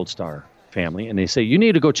is a Gold Star family and they say, you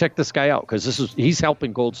need to go check this guy out because he's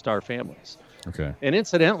helping Gold Star families. Okay. And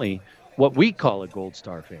incidentally, what we call a Gold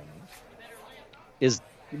Star family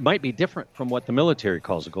might be different from what the military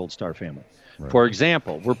calls a Gold Star family. Right. For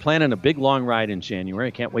example, we're planning a big long ride in January.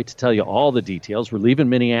 I can't wait to tell you all the details. We're leaving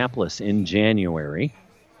Minneapolis in January.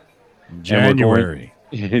 January.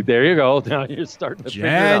 There you go. Now you're starting to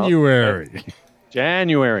January. Figure it out.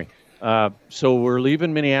 January. So we're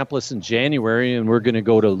leaving Minneapolis in January, and we're going to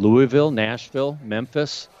go to Louisville, Nashville,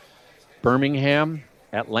 Memphis, Birmingham,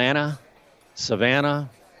 Atlanta, Savannah,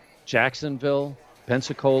 Jacksonville,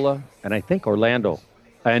 Pensacola, and I think Orlando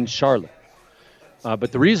and Charlotte.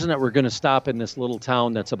 But the reason that we're going to stop in this little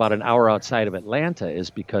town that's about an hour outside of Atlanta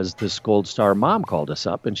is because this Gold Star mom called us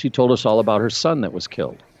up, and she told us all about her son that was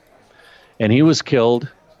killed. And he was killed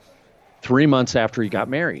 3 months after he got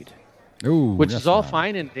married. Ooh, which is all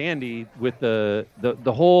fine and dandy with the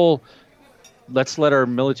whole, let's let our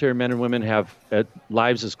military men and women have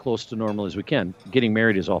lives as close to normal as we can. Getting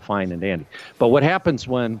married is all fine and dandy. But what happens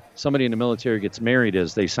when somebody in the military gets married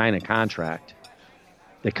is they sign a contract.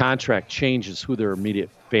 The contract changes who their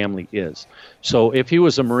immediate family is. So if he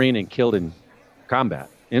was a Marine and killed in combat,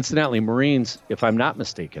 incidentally, Marines, if I'm not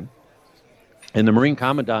mistaken, and the Marine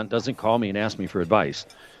Commandant doesn't call me and ask me for advice,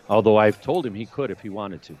 although I've told him he could if he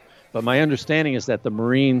wanted to. But my understanding is that the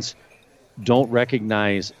Marines don't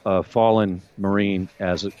recognize a fallen Marine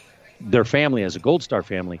as their family as a Gold Star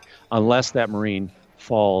family unless that Marine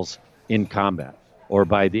falls in combat or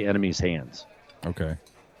by the enemy's hands. Okay.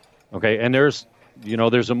 Okay, and there's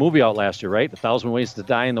a movie out last year, right? 1,000 Ways to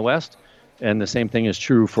Die in the West. And the same thing is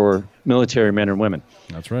true for military men and women.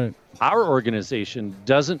 That's right. Our organization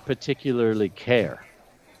doesn't particularly care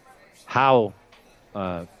how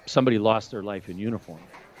somebody lost their life in uniform.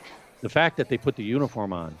 The fact that they put the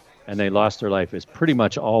uniform on and they lost their life is pretty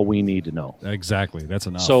much all we need to know. Exactly. That's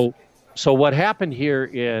enough. So what happened here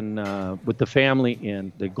with the family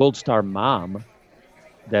in the Gold Star mom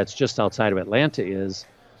that's just outside of Atlanta is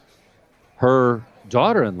her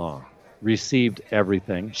daughter-in-law received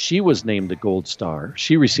everything. She was named a Gold Star.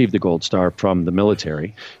 She received the Gold Star from the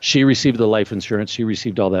military. She received the life insurance. She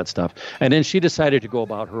received all that stuff. And then she decided to go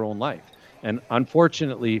about her own life. And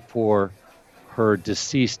unfortunately for her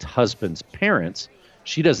deceased husband's parents,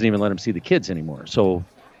 she doesn't even let him see the kids anymore. So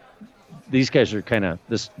these guys are kind of,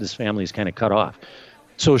 this family is kind of cut off.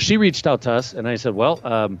 So she reached out to us, and I said, well,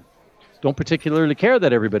 don't particularly care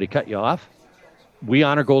that everybody cut you off. We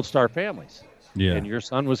honor Gold Star families. Yeah. And your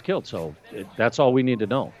son was killed, so that's all we need to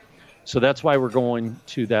know. So that's why we're going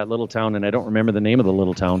to that little town, and I don't remember the name of the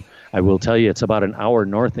little town. I will tell you it's about an hour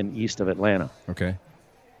north and east of Atlanta. Okay.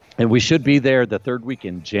 And we should be there the third week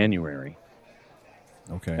in January.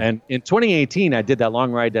 Okay. And in 2018, I did that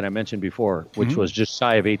long ride that I mentioned before, which was just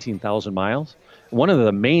shy of 18,000 miles. One of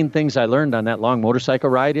the main things I learned on that long motorcycle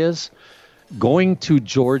ride is going to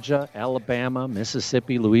Georgia, Alabama,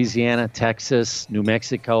 Mississippi, Louisiana, Texas, New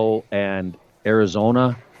Mexico, and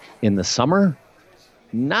Arizona in the summer,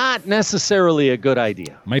 not necessarily a good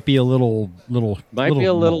idea. Might be a little be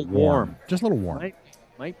a little warm. Just a little warm.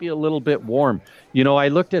 Might be a little bit warm. I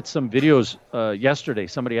looked at some videos yesterday.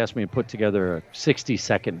 Somebody asked me to put together a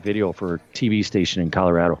 60-second video for a TV station in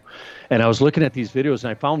Colorado. And I was looking at these videos,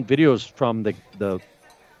 and I found videos from the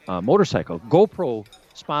motorcycle. GoPro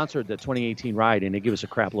sponsored the 2018 ride, and they give us a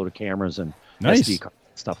crap load of cameras and SD cards,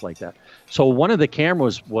 stuff like that. So one of the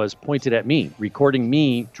cameras was pointed at me, recording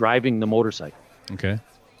me driving the motorcycle. Okay.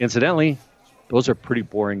 Incidentally, those are pretty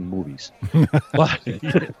boring movies. But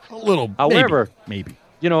a little. However, maybe.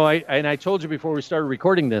 I told you before we started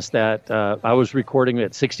recording this that I was recording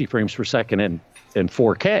at 60 frames per second in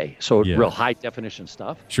 4K, so real high definition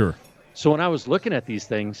stuff. Sure. So when I was looking at these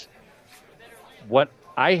things, what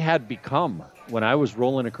I had become when I was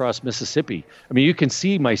rolling across Mississippi, I mean, you can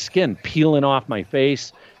see my skin peeling off my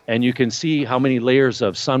face, and you can see how many layers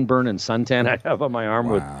of sunburn and suntan I have on my arm.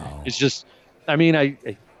 Wow. It's just, I mean,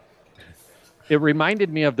 it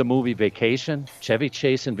reminded me of the movie Vacation, Chevy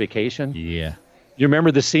Chase in Vacation. Yeah. You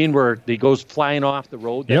remember the scene where he goes flying off the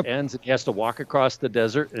road that ends and he has to walk across the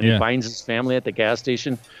desert and he finds his family at the gas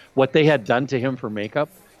station? What they had done to him for makeup,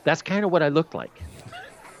 that's kind of what I looked like.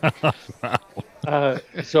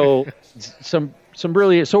 So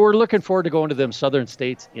we're looking forward to going to them southern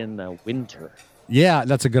states in the winter. Yeah,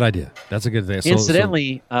 that's a good idea. That's a good thing.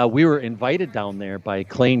 Incidentally, we were invited down there by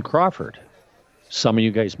Clayne Crawford. Some of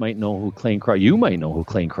you guys might know who Clayne Crawford. You might know who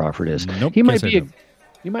Clayne Crawford is. Nope, he might be.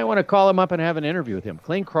 You might want to call him up and have an interview with him.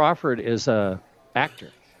 Clayne Crawford is a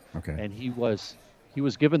actor. Okay. And he was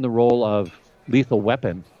given the role of Lethal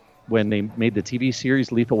Weapon when they made the TV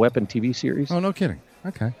series, Lethal Weapon TV series. Oh, no kidding.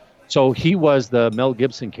 Okay. So he was the Mel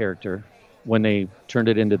Gibson character when they turned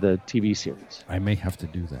it into the TV series. I may have to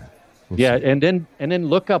do that. We'll see. And then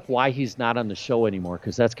look up why he's not on the show anymore,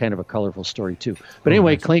 because that's kind of a colorful story too. But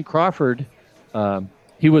anyway, nice. Clayne Crawford,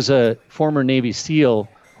 he was a former Navy SEAL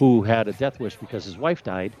who had a death wish because his wife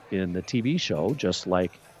died in the TV show, just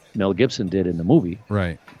like Mel Gibson did in the movie.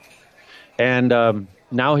 Right. And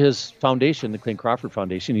now his foundation, the Clayne Crawford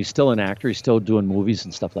Foundation, he's still an actor. He's still doing movies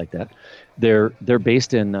and stuff like that. They're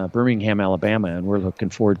based in Birmingham, Alabama, and we're looking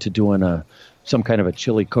forward to doing some kind of a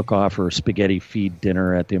chili cook-off or spaghetti feed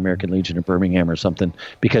dinner at the American Legion of Birmingham or something,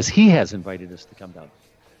 because he has invited us to come down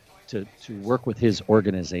to work with his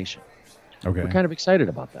organization. Okay. We're kind of excited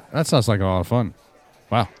about that. That sounds like a lot of fun.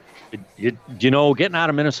 Wow. Getting out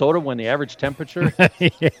of Minnesota when the average temperature.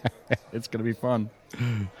 Yeah, it's going to be fun.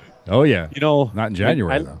 Oh, yeah. Not in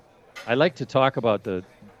January, though. I like to talk about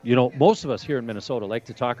most of us here in Minnesota like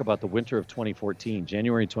to talk about the winter of 2014,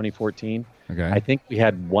 January 2014. Okay. I think we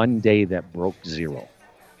had one day that broke zero,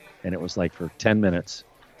 and it was like for 10 minutes,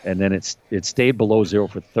 and then it stayed below zero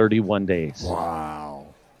for 31 days. Wow.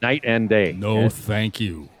 Night and day. No, thank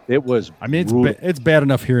you. It was. I mean, it's bad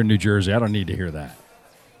enough here in New Jersey. I don't need to hear that.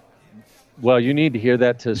 Well, you need to hear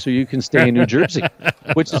that so you can stay in New Jersey,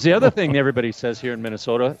 which is the other thing everybody says here in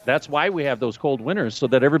Minnesota. That's why we have those cold winters, so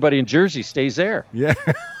that everybody in Jersey stays there. Yeah.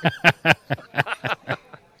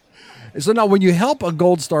 So now, when you help a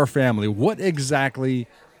Gold Star family, what exactly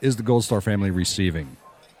is the Gold Star family receiving?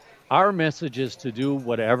 Our message is to do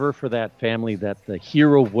whatever for that family that the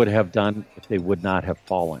hero would have done if they would not have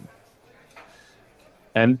fallen.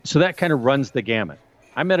 And so that kind of runs the gamut.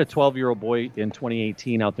 I met a 12-year-old boy in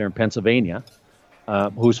 2018 out there in Pennsylvania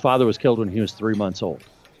whose father was killed when he was 3 months old.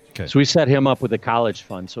 Okay. So we set him up with a college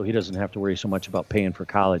fund so he doesn't have to worry so much about paying for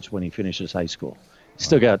college when he finishes high school. He's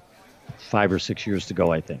still got 5 or 6 years to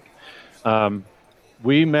go, I think.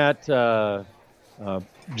 We met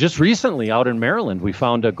just recently out in Maryland. We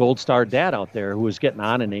found a Gold Star dad out there who was getting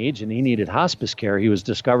on in age, and he needed hospice care. He was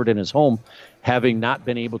discovered in his home having not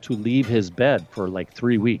been able to leave his bed for like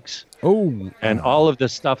 3 weeks. Oh. And all of the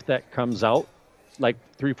stuff that comes out like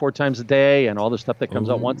 3-4 times a day, and all the stuff that comes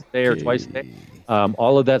out once a day or twice a day,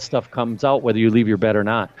 all of that stuff comes out whether you leave your bed or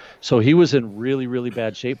not. So he was in really, really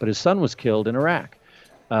bad shape, but his son was killed in Iraq.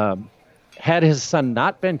 Had his son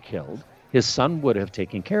not been killed, his son would have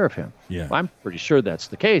taken care of him. Yeah. Well, I'm pretty sure that's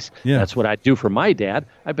the case. Yeah. That's what I'd do for my dad.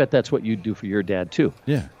 I bet that's what you'd do for your dad, too.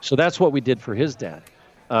 Yeah. So that's what we did for his dad.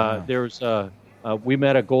 We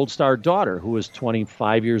met a Gold Star daughter who was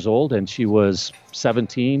 25 years old, and she was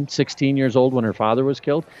 16 years old when her father was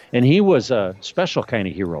killed. And he was a special kind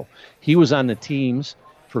of hero. He was on the teams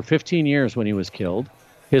for 15 years when he was killed.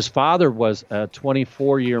 His father was a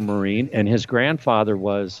 24-year Marine, and his grandfather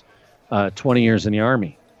was 20 years in the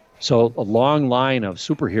Army. So a long line of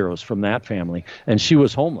superheroes from that family. And she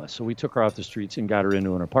was homeless. So we took her off the streets and got her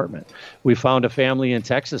into an apartment. We found a family in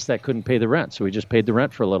Texas that couldn't pay the rent. So we just paid the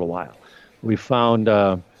rent for a little while. We found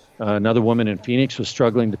a Another woman in Phoenix was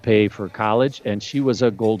struggling to pay for college, and she was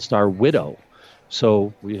a Gold Star widow.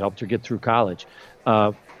 So we helped her get through college.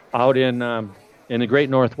 Out in the Great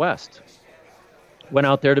Northwest, went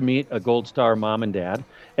out there to meet a Gold Star mom and dad,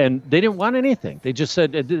 and they didn't want anything. They just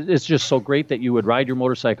said, it's just so great that you would ride your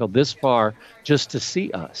motorcycle this far just to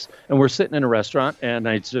see us. And we're sitting in a restaurant, and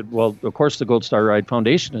I said, well, of course the Gold Star Ride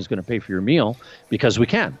Foundation is going to pay for your meal because we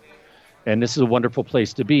can. And this is a wonderful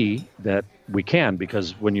place to be that we can,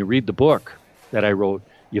 because when you read the book that I wrote,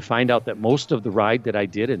 you find out that most of the ride that I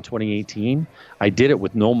did in 2018, I did it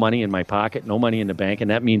with no money in my pocket, no money in the bank, and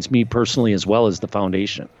that means me personally as well as the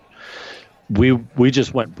foundation. We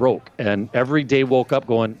just went broke, and every day woke up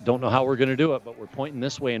going, don't know how we're going to do it, but we're pointing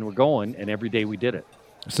this way and we're going, and every day we did it.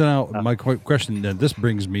 So now my question, this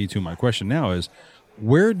brings me to my question now is,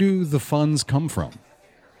 where do the funds come from?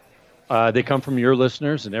 They come from your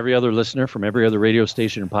listeners and every other listener from every other radio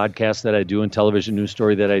station and podcast that I do and television news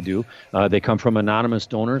story that I do. They come from anonymous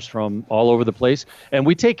donors from all over the place, and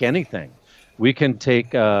we take anything. We can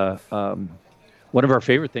take one of our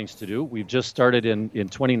favorite things to do. We've just started in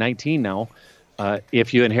 2019 now.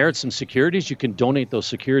 If you inherit some securities, you can donate those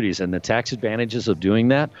securities, and the tax advantages of doing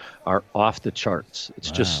that are off the charts.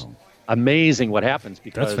 It's just amazing what happens,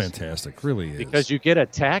 because that's fantastic, really is. Because you get a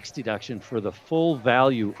tax deduction for the full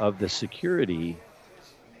value of the security,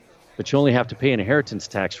 but you only have to pay inheritance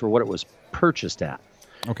tax for what it was purchased at.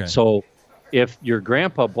 Okay. So if your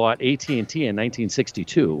grandpa bought AT&T in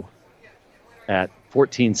 1962 at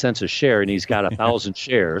 14 cents a share, and he's got 1,000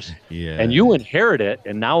 shares, and you inherit it,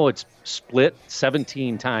 and now it's split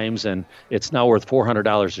 17 times, and it's now worth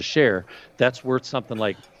 $400 a share, that's worth something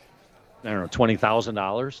like, I don't know,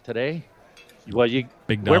 $20,000 today. Well,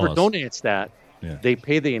 whoever donates that, they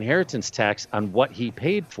pay the inheritance tax on what he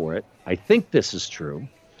paid for it. I think this is true,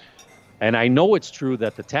 and I know it's true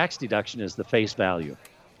that the tax deduction is the face value.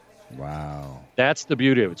 Wow. That's the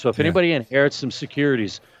beauty of it. So if anybody inherits some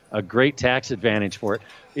securities, a great tax advantage for it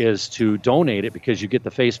is to donate it, because you get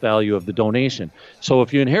the face value of the donation. So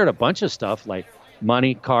if you inherit a bunch of stuff like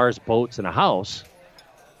money, cars, boats, and a house,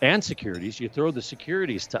 and securities, you throw the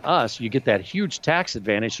securities to us, you get that huge tax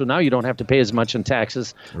advantage. So now you don't have to pay as much in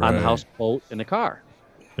taxes on the house, boat, and the car.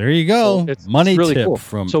 There you go. So Money it's really tip cool.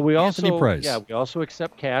 from so we Anthony also, Price. Yeah, we also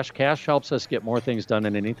accept cash. Cash helps us get more things done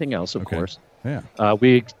than anything else, of course. Yeah.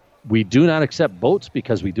 We do not accept boats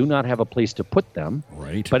because we do not have a place to put them.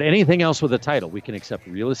 Right. But anything else with a title, we can accept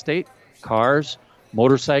real estate, cars,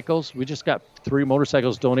 motorcycles. We just got 3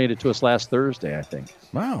 motorcycles donated to us last Thursday, I think.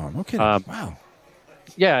 Wow. No kidding. Wow.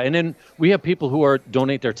 Yeah, and then we have people who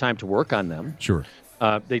donate their time to work on them. Sure.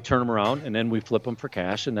 They turn them around, and then we flip them for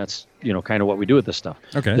cash, and that's kind of what we do with this stuff.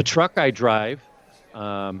 Okay. The truck I drive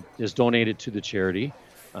is donated to the charity,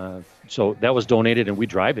 so that was donated, and we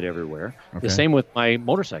drive it everywhere. Okay. The same with my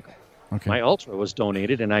motorcycle. Okay. My Ultra was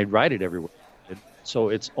donated, and I ride it everywhere. So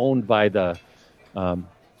it's owned by the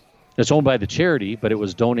charity, but it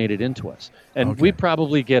was donated into us, and we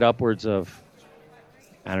probably get upwards of,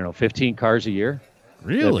 I don't know, 15 cars a year.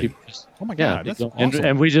 Really? Oh my God, that's awesome.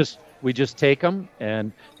 And we just take them,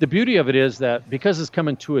 and the beauty of it is that because it's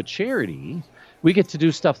coming to a charity, we get to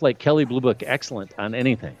do stuff like Kelley Blue Book Excellent on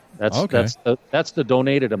anything. That's the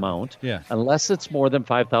donated amount. Yeah. Unless it's more than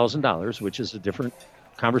 $5,000, which is a different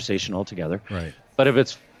conversation altogether. Right. But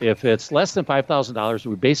if it's less than $5,000,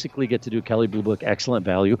 we basically get to do Kelley Blue Book Excellent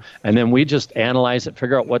value, and then we just analyze it,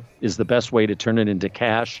 figure out what is the best way to turn it into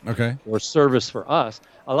cash or service for us.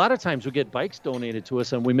 A lot of times we get bikes donated to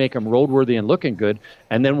us, and we make them roadworthy and looking good,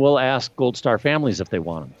 and then we'll ask Gold Star families if they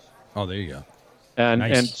want them. Oh, there you go.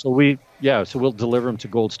 And so we'll deliver them to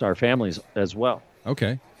Gold Star families as well.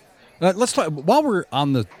 Okay. Let's talk while we're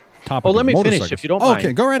on the topic. Let me finish if you don't mind.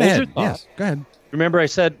 Okay, go right ahead. Yes, go ahead. Remember, I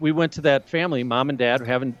said we went to that family, mom and dad,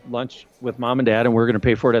 having lunch with mom and dad, and we're going to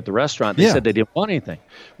pay for it at the restaurant. They said they didn't want anything.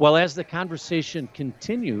 Well, as the conversation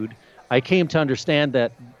continued, I came to understand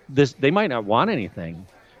that they might not want anything,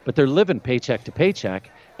 but they're living paycheck to paycheck,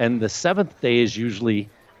 and the 7th day is usually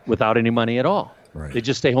without any money at all. Right. They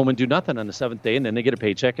just stay home and do nothing on the 7th day, and then they get a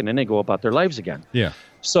paycheck, and then they go about their lives again. Yeah.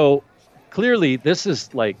 So clearly, this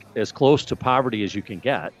is like as close to poverty as you can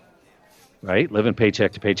get. Right, living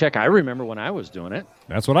paycheck to paycheck. I remember when I was doing it.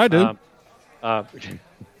 That's what I do.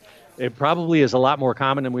 It probably is a lot more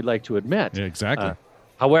common than we'd like to admit. Yeah, exactly.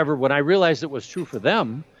 However, when I realized it was true for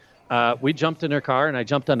them, we jumped in their car and I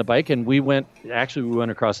jumped on the bike, and we went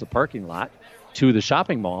across the parking lot to the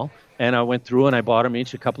shopping mall, and I went through and I bought them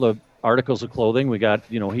each a couple of articles of clothing. We got,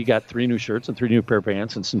 he got 3 new shirts and 3 new pair of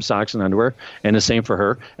pants and some socks and underwear, and the same for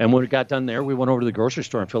her. And when we got done there, we went over to the grocery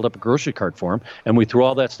store and filled up a grocery cart for him, and we threw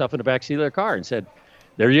all that stuff in the backseat of their car and said,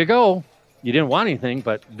 "There you go. you didn't want anything,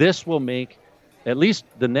 but this will make at least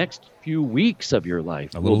the next few weeks of your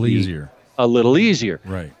life a little easier. A little easier.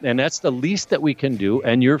 Right. And that's the least that we can do.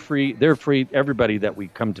 And you're free. They're free. Everybody that we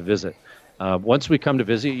come to visit. Once we come to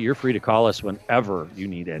visit, you're free to call us whenever you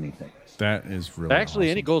need anything. That is really Actually,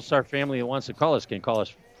 awesome. any Gold Star family that wants to call us can call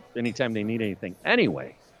us anytime they need anything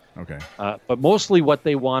anyway. Okay. But mostly what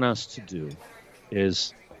they want us to do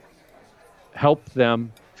is help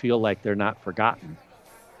them feel like they're not forgotten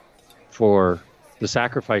for the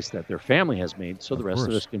sacrifice that their family has made, so the rest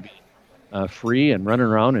of us can be free and running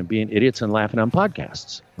around and being idiots and laughing on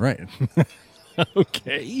podcasts. Right.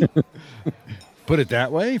 Okay. Put it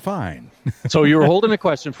that way, fine. So you were holding a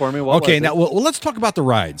question for me. Okay, now let's talk about the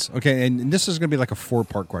rides. Okay, and this is going to be like a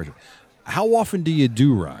 4-part question. How often do you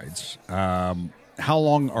do rides? How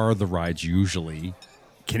long are the rides usually?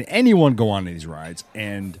 Can anyone go on these rides?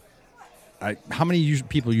 And how many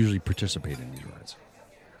people usually participate in these rides?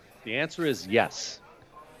 The answer is yes.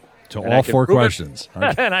 To all 4 questions.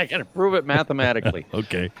 Okay. And I can prove it mathematically.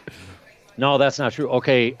 Okay. No, that's not true.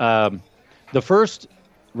 Okay, the first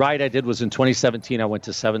ride I did was in 2017. I went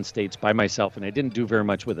to 7 states by myself, and I didn't do very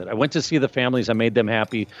much with it. I went to see the families. I made them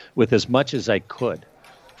happy with as much as I could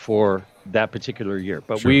for that particular year.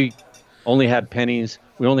 But we only had pennies.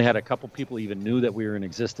 We only had a couple people even knew that we were in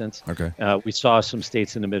existence. Okay. We saw some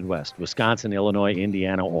states in the Midwest: Wisconsin, Illinois,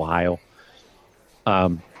 Indiana, Ohio.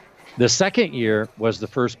 The second year was the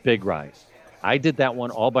first big ride. I did that one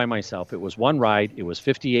all by myself. It was one ride. It was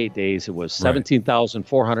 58 days. It was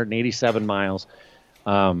 17,487 miles.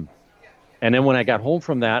 And then when I got home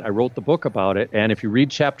from that, I wrote the book about it. And if you read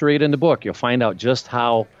chapter 8 in the book, you'll find out just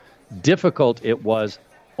how difficult it was,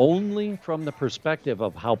 only from the perspective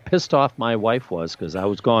of how pissed off my wife was because I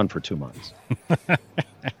was gone for 2 months.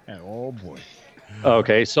 Oh, boy.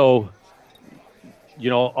 Okay, so,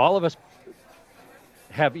 all of us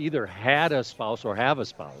have either had a spouse or have a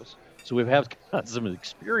spouse. So we've got some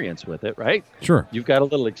experience with it, right? Sure. You've got a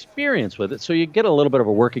little experience with it. So you get a little bit of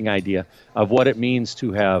a working idea of what it means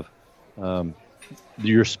to have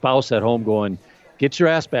your spouse at home going, get your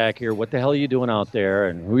ass back here. What the hell are you doing out there?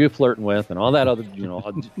 And who are you flirting with? And all that other,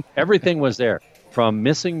 everything was there. From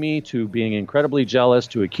missing me to being incredibly jealous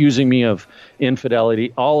to accusing me of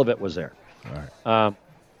infidelity. All of it was there. All right.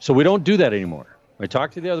 So we don't do that anymore. I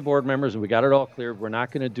talked to the other board members, and we got it all cleared. We're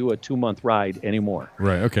not going to do a 2-month ride anymore.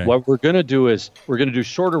 Right, okay. What we're going to do is we're going to do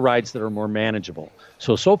shorter rides that are more manageable.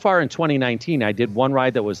 So far in 2019, I did one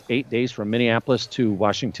ride that was 8 days from Minneapolis to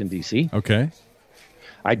Washington, D.C. Okay.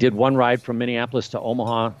 I did one ride from Minneapolis to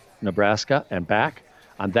Omaha, Nebraska, and back.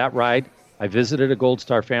 On that ride, I visited a Gold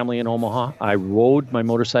Star family in Omaha. I rode my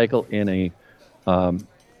motorcycle in a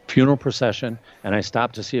funeral procession, and I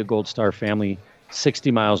stopped to see a Gold Star family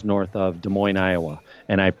 60 miles north of Des Moines, Iowa.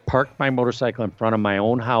 And I parked my motorcycle in front of my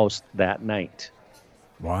own house that night.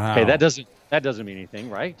 Wow. Okay, that doesn't mean anything,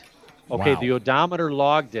 right? Okay, Wow. The odometer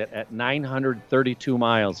logged it at 932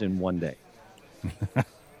 miles in one day.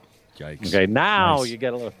 Yikes. Okay, now Nice. you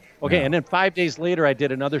get a little... Okay, Yeah. And then 5 days later, I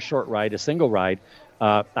did another short ride, a single ride,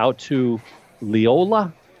 out to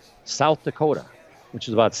Leola, South Dakota, which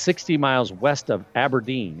is about 60 miles west of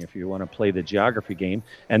Aberdeen, if you want to play the geography game.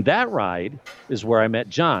 And that ride is where I met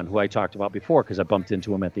John, who I talked about before, because I bumped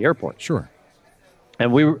into him at the airport. Sure.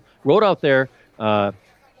 And we rode out there.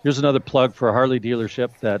 Here's another plug for a Harley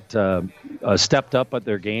dealership that stepped up at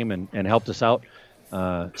their game and helped us out.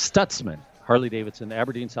 Stutzman, Harley Davidson,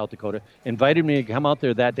 Aberdeen, South Dakota, invited me to come out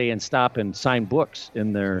there that day and stop and sign books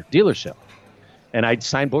in their dealership. And I'd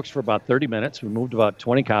sign books for about 30 minutes. We moved about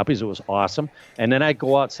 20 copies. It was awesome. And then I'd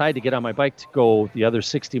go outside to get on my bike to go the other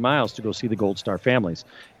 60 miles to go see the Gold Star families.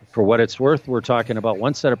 For what it's worth, we're talking about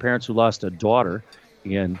one set of parents who lost a daughter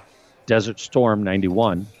in Desert Storm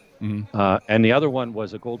 91. Mm-hmm. And the other one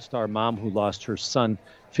was a Gold Star mom who lost her son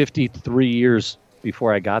 53 years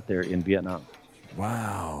before I got there in Vietnam.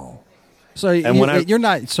 Wow. So And you're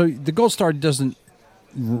not. So the Gold Star doesn't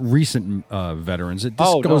recent veterans. It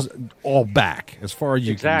just goes all back as far as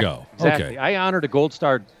you can go. Exactly. Okay. I honored a Gold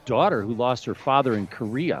Star daughter who lost her father in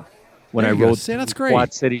Korea when There I you go. rode See, that's the great.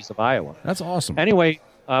 Quad Cities of Iowa. That's awesome. Anyway,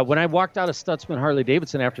 when I walked out of Stutzman Harley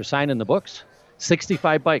Davidson after signing the books,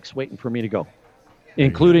 65 bikes waiting for me to go,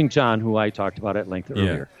 including John, who I talked about at length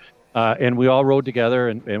earlier. And we all rode together,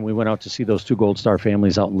 and we went out to see those 2 Gold Star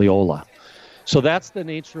families out in Leola. So that's the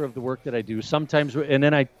nature of the work that I do. Sometimes, and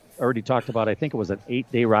then I already talked about, I think it was an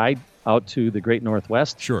 8-day ride out to the Great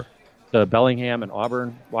Northwest. Sure. To Bellingham and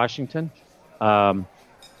Auburn, Washington.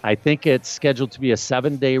 I think it's scheduled to be a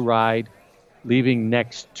 7-day ride leaving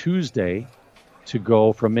next Tuesday to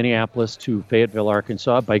go from Minneapolis to Fayetteville,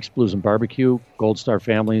 Arkansas, Bikes, Blues, and Barbecue, Gold Star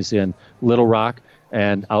families in Little Rock.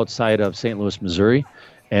 and outside of St. Louis, Missouri.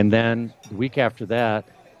 And then the week after that,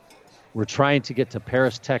 we're trying to get to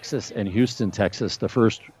Paris, Texas, and Houston, Texas, the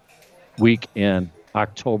first week in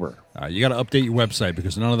October. You got to update your website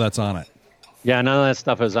because none of that's on it. Yeah, none of that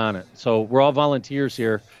stuff is on it. So we're all volunteers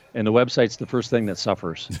here, and the website's the first thing that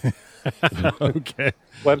suffers. Okay.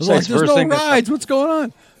 Website's There's first no thing. rides. What's going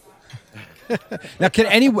on? Now, can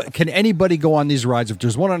anybody go on these rides? If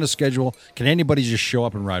there's one on a schedule, can anybody just show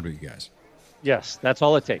up and ride with you guys? Yes, that's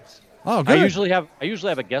all it takes. Oh, good. I usually have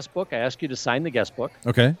a guest book. I ask you to sign the guest book.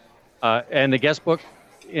 Okay. And the guest book,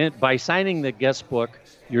 by signing the guest book,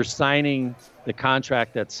 you're signing the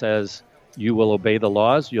contract that says you will obey the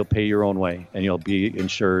laws, you'll pay your own way, and you'll be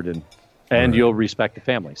insured, and Right. you'll respect the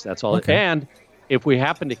families. That's all. Okay. And if we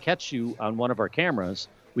happen to catch you on one of our cameras,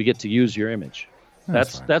 we get to use your image.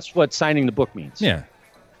 That's fine. That's what signing the book means. Yeah.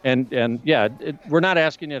 And yeah, we're not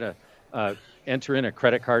asking you to enter in a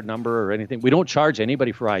credit card number or anything. We don't charge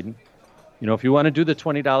anybody for riding. You know, if you want to do the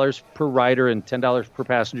 $20 per rider and $10 per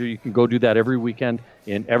passenger, you can go do that every weekend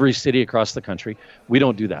in every city across the country. We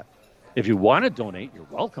don't do that. If you want to donate, you're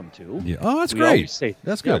welcome to. Yeah. Oh, that's We great. always say,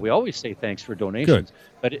 That's yeah, good. we always say thanks for donations.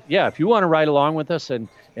 But yeah, if you want to ride along with us and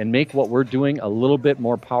make what we're doing a little bit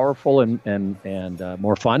more powerful and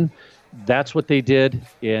more fun, that's what they did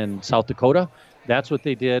in South Dakota. That's what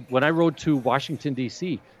they did when I rode to Washington,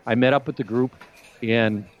 D.C. I met up with the group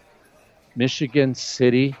in Michigan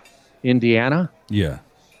City, Indiana, Yeah.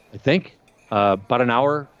 I think, about an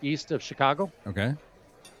hour east of Chicago. Okay.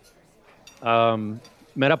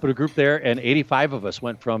 Met up with a group there, and 85 of us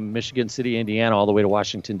went from Michigan City, Indiana, all the way to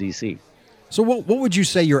Washington, D.C. So what would you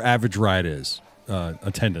say your average ride is,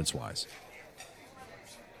 attendance-wise?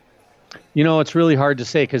 You know, it's really hard to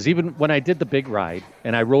say because even when I did the big ride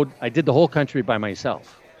and I did the whole country by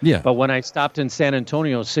myself. Yeah. But when I stopped in San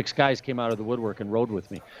Antonio, 6 guys came out of the woodwork and rode with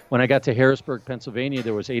me. When I got to Harrisburg, Pennsylvania,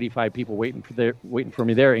 there was 85 people waiting for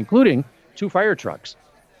me there, including 2 fire trucks.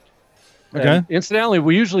 Okay. And incidentally,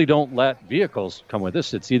 we usually don't let vehicles come with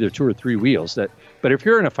us. It's either 2 or 3 wheels. But if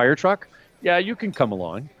you're in a fire truck, yeah, you can come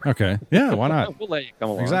along. Okay. Yeah, why not? We'll let you come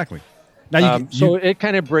along. Exactly. Now, So it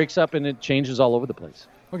kind of breaks up and it changes all over the place.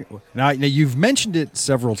 okay. Now, you've mentioned it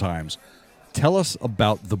several times. Tell us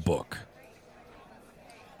about the book.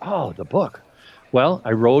 Oh, the book. Well,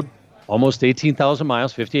 I rode almost 18,000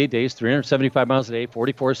 miles, 58 days, 375 miles a day,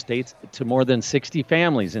 44 states to more than 60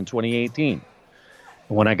 families in 2018.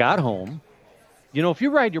 And when I got home, you know, if you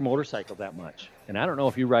ride your motorcycle that much, and I don't know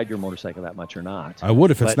if you ride your motorcycle that much or not. I would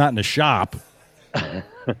if it's but not in the shop.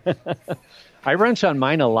 I wrench on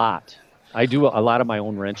mine a lot. I do a lot of my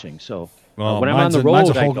own wrenching. So Well, when I'm on the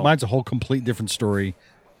road, mine's a whole complete different story.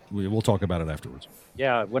 We'll talk about it afterwards.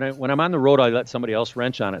 Yeah, when I'm on the road, I let somebody else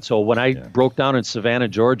wrench on it. So when I broke down in Savannah,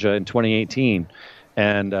 Georgia in 2018,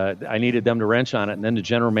 and I needed them to wrench on it, and then the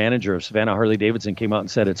general manager of Savannah Harley-Davidson came out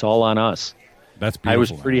and said, "It's all on us." That's beautiful. I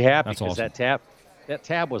was pretty happy That's because awesome. that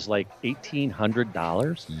tab was like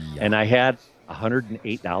 $1,800, Yeah. and I had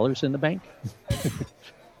 $108 in the bank.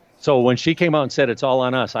 So when she came out and said, "It's all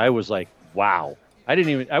on us," I was like, "Wow!"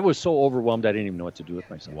 I was so overwhelmed I didn't even know what to do with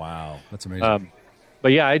myself. Wow, that's amazing.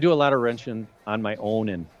 But yeah, I do a lot of wrenching on my own.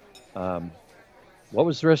 And what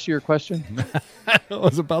was the rest of your question? It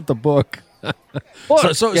was about the book.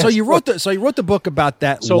 Book. So Yes, you wrote the book about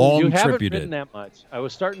that So long you haven't trip you ridden did. that much. I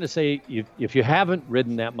was starting to say, if you haven't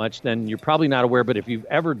ridden that much, then you're probably not aware. But if you've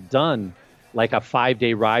ever done like a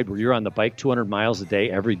 5-day ride where you're on the bike 200 miles a day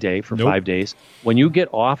every day for Nope. 5 days, when you get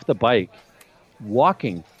off the bike,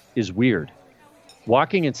 walking is weird.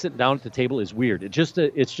 Walking and sitting down at the table is weird. It's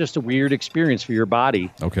just a weird experience for your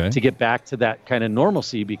body Okay. to get back to that kind of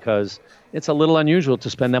normalcy because it's a little unusual to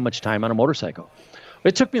spend that much time on a motorcycle.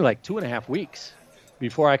 It took me like 2.5 weeks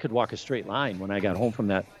before I could walk a straight line when I got home from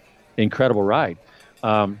that incredible ride.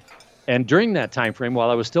 And during that time frame,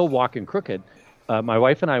 while I was still walking crooked, my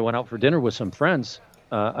wife and I went out for dinner with some friends,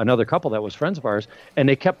 another couple that was friends of ours, and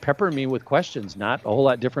they kept peppering me with questions, not a whole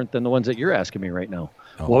lot different than the ones that you're asking me right now.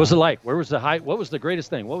 Oh, what was wow. it like? Where was the high? What was the greatest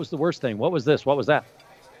thing? What was the worst thing? What was this? What was that?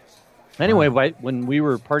 Anyway, when we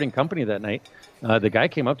were parting company that night, the guy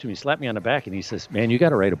came up to me, slapped me on the back, and he says, "Man, you got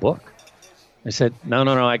to write a book." I said, No.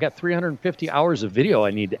 I got 350 hours of video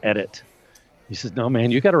I need to edit. He says, "No,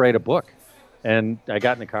 man, you got to write a book." And I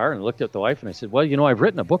got in the car and looked at the wife, and I said, "Well, you know, I've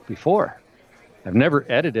written a book before. I've never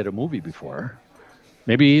edited a movie before.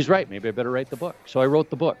 Maybe he's right. Maybe I better write the book." So I wrote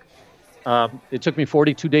the book. It took me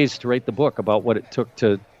 42 days to write the book about what it took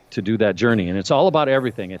to do that journey. And it's all about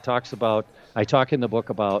everything. I talk in the book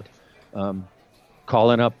about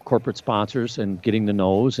calling up corporate sponsors and getting the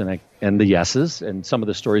no's and the yeses and some of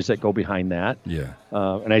the stories that go behind that. Yeah.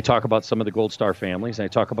 And I talk about some of the Gold Star families. And I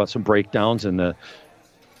talk about some breakdowns and the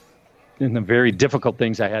very difficult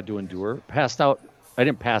things I had to endure. Passed out. I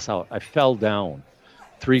didn't pass out. I fell down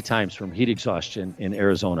 3 times from heat exhaustion in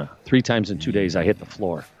Arizona. 3 times in 2 days, I hit the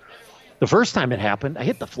floor. The first time it happened, I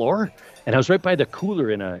hit the floor, and I was right by the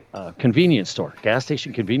cooler in a convenience store, gas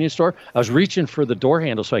station convenience store. I was reaching for the door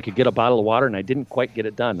handle so I could get a bottle of water, and I didn't quite get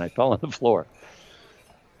it done. I fell on the floor.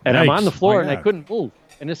 And I'm on the floor, and I couldn't move.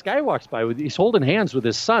 And this guy walks by. He's holding hands with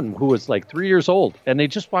his son, who was like 3 years old. And they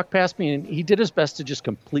just walked past me, and he did his best to just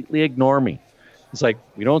completely ignore me. It's like,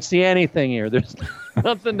 we don't see anything here. There's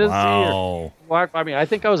nothing to see here. Walk by me. I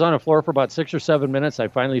think I was on the floor for about 6 or 7 minutes. I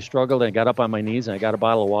finally struggled, and I got up on my knees, and I got a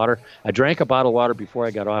bottle of water. I drank a bottle of water before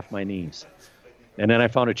I got off my knees. And then I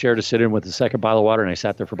found a chair to sit in with the second bottle of water, and I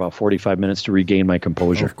sat there for about 45 minutes to regain my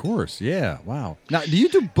composure. Of course, yeah. Wow. Now, do you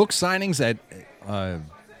do book signings at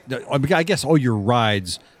I guess all your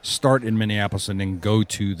rides start in Minneapolis and then go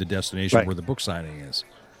to the destination where the book signing is,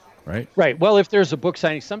 right? Right. Well, if there's a book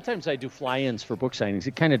signing, sometimes I do fly-ins for book signings.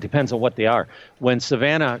 It kind of depends on what they are. When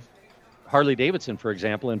Savannah Harley-Davidson, for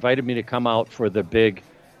example, invited me to come out for the big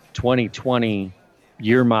 2020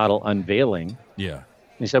 year model unveiling. Yeah.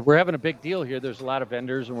 He said, we're having a big deal here. There's a lot of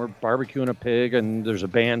vendors, and we're barbecuing a pig, and there's a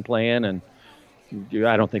band playing, and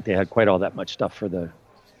I don't think they had quite all that much stuff for the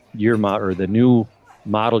year model or the new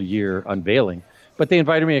model year unveiling, but they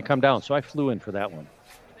invited me to come down, so I flew in for that one.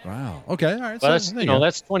 Wow. Okay. All right. Well,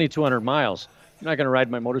 that's 2,200 miles. I'm not going to ride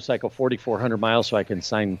my motorcycle 4,400 miles so I can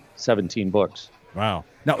sign 17 books. Wow.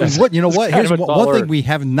 Now, here's one thing we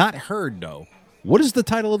have not heard, though. What is the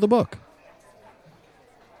title of the book?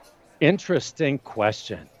 Interesting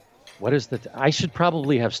question. What is I should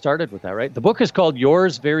probably have started with that, right? The book is called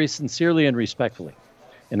Yours Very Sincerely and Respectfully.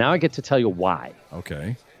 And now I get to tell you why.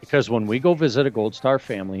 Okay. Because when we go visit a Gold Star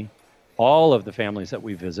family, all of the families that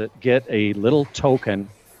we visit get a little token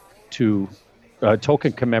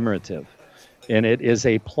commemorative. And it is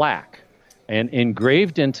a plaque. And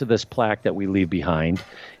engraved into this plaque that we leave behind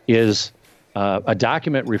is a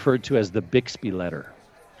document referred to as the Bixby Letter.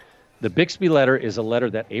 The Bixby Letter is a letter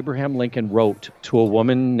that Abraham Lincoln wrote to a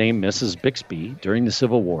woman named Mrs. Bixby during the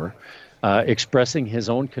Civil War, expressing his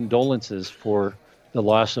own condolences for the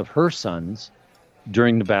loss of her sons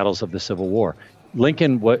during the battles of the Civil War.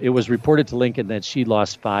 It was reported to Lincoln that she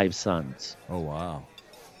lost 5 sons. Oh, wow.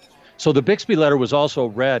 So the Bixby Letter was also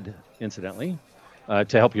read, incidentally,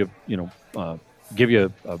 to help you, give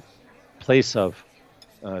you a place to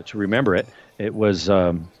remember it. It was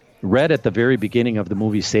read at the very beginning of the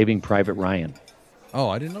movie Saving Private Ryan. Oh,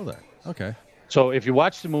 I didn't know that. Okay. So if you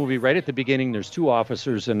watch the movie, right at the beginning, there's 2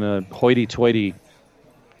 officers in a hoity-toity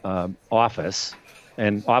office,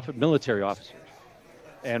 and military officers.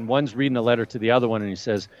 And one's reading a letter to the other one, and he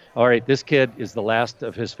says, all right, this kid is the last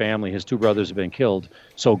of his family. His 2 brothers have been killed,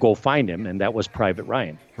 so go find him. And that was Private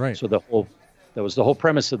Ryan. Right. So that was the whole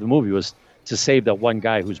premise of the movie, was to save that one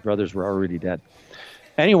guy whose brothers were already dead.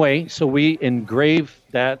 Anyway, so we engrave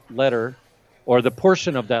that letter, or the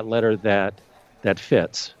portion of that letter that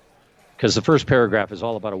fits, because the first paragraph is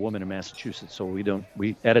all about a woman in Massachusetts, so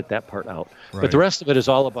we edit that part out. Right. But the rest of it is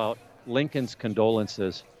all about Lincoln's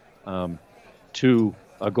condolences to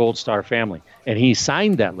a Gold Star family. And he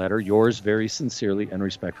signed that letter, Yours very sincerely and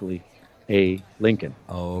respectfully, A. Lincoln.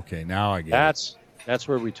 Oh, okay. Now I get it. That's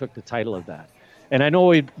where we took the title of that. And I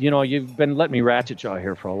know you've been letting me ratchet yaw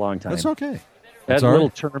here for a long time. That's okay. That's a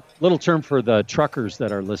little term for the truckers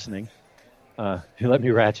that are listening. You let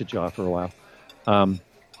me ratchet yaw for a while.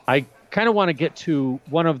 I kind of want to get to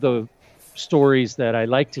one of the stories that I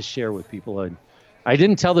like to share with people. And I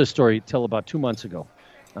didn't tell this story till about 2 months ago,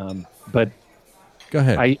 but go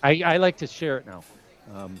ahead. I like to share it now.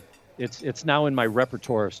 It's now in my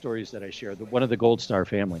repertoire of stories that I share. One of the Gold Star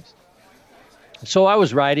families. So I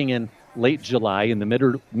was riding in late July in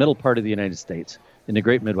the middle part of the United States, in the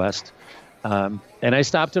Great Midwest, and I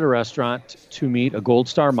stopped at a restaurant to meet a Gold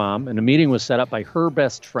Star mom, and a meeting was set up by her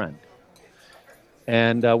best friend.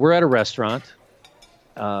 And we're at a restaurant,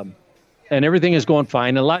 and everything is going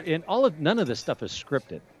fine. None of this stuff is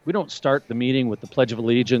scripted. We don't start the meeting with the Pledge of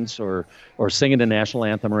Allegiance or singing the national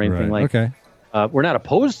anthem or anything like that. Okay. We're not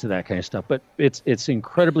opposed to that kind of stuff, but it's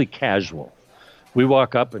incredibly casual. We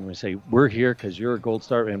walk up and we say, we're here because you're a Gold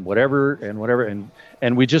Star and whatever,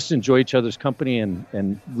 and we just enjoy each other's company,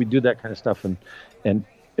 and we do that kind of stuff. And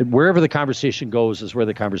wherever the conversation goes is where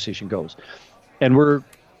the conversation goes. And we're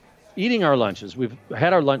eating our lunches. We've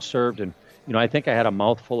had our lunch served, and I think I had a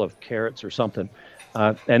mouthful of carrots or something.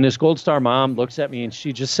 And this Gold Star mom looks at me and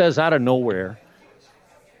she just says out of nowhere,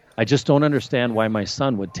 I just don't understand why my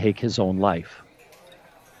son would take his own life.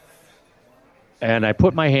 And I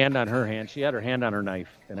put my hand on her hand. She had her hand on her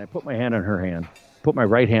knife, and I put my hand on her hand, put my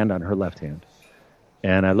right hand on her left hand.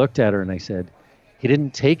 And I looked at her and I said, he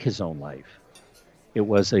didn't take his own life. It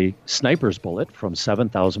was a sniper's bullet from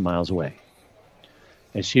 7,000 miles away.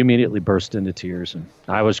 And she immediately burst into tears. And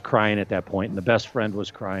I was crying at that point, and the best friend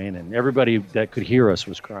was crying, and everybody that could hear us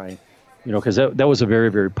was crying, because that was a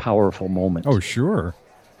very, very powerful moment. Oh, sure.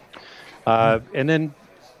 And then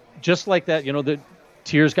just like that, the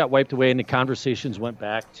tears got wiped away and the conversations went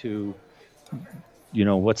back to,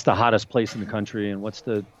 what's the hottest place in the country and what's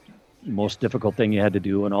the most difficult thing you had to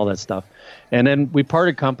do and all that stuff. And then we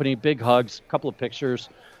parted company, big hugs, a couple of pictures,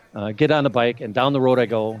 get on the bike, and down the road I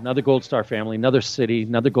go, another Gold Star family, another city,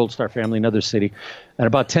 another Gold Star family, another city. And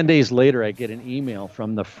about 10 days later, I get an email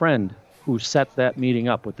from the friend who set that meeting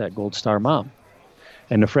up with that Gold Star mom.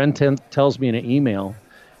 And the friend tells me in an email,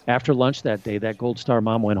 after lunch that day, that Gold Star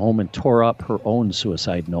mom went home and tore up her own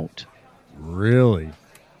suicide note. Really?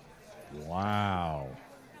 Wow.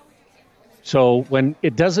 So when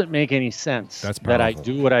it doesn't make any sense that I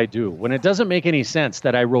do what I do, when it doesn't make any sense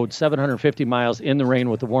that I rode 750 miles in the rain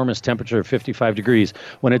with the warmest temperature of 55 degrees,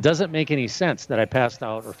 when it doesn't make any sense that I passed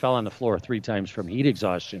out or fell on the floor 3 times from heat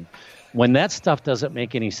exhaustion, when that stuff doesn't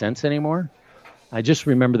make any sense anymore, I just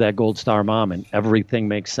remember that Gold Star mom and everything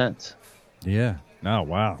makes sense. Yeah. Oh,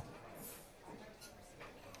 wow.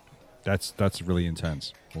 That's really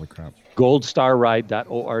intense. Holy crap.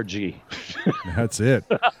 goldstarride.org. That's it.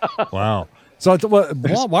 Wow. So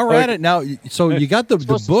while we're at it now, so you got the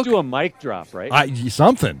book. To do a mic drop, right?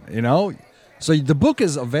 Something, So the book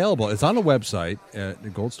is available. It's on the website at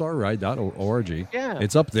goldstarride.org. Yeah.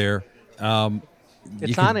 It's up there.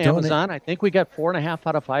 It's on Amazon. I think we got 4.5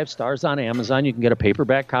 out of 5 stars on Amazon. You can get a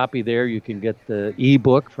paperback copy there. You can get the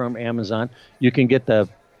ebook from Amazon. You can get the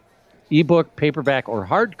ebook, paperback, or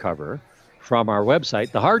hardcover from our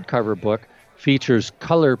website. The hardcover book features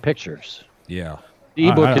color pictures. Yeah. The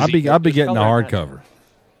ebook I'll be getting the hardcover.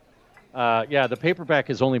 Yeah, the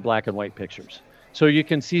paperback is only black and white pictures. So you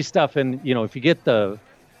can see stuff, and if you get the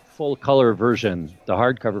full color version, the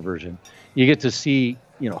hardcover version, you get to see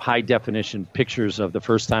high definition pictures of the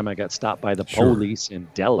first time I got stopped by the police in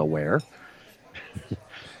Delaware.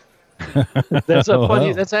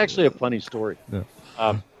 That's actually a funny story. Yeah.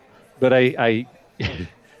 But I'm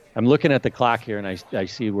looking at the clock here, and I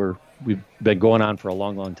see we've been going on for a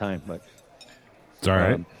long, long time. But it's all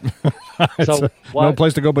right. So no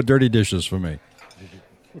place to go but dirty dishes for me.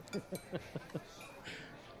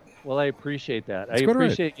 Well, I appreciate that. I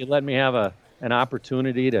appreciate you letting me have an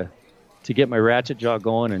opportunity to get my ratchet jaw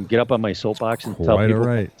going and get up on my soapbox and tell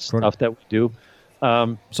people stuff that we do.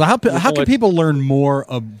 So how can people learn more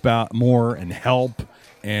and help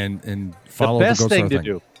and follow the best thing to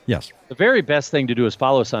do? Yes. The very best thing to do is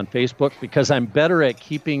follow us on Facebook, because I'm better at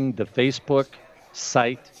keeping the Facebook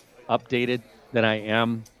site updated than I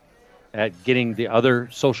am at getting the other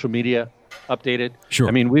social media updated. Sure.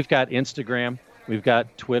 I mean, we've got Instagram, we've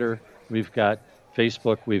got Twitter, we've got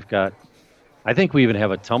Facebook, I think we even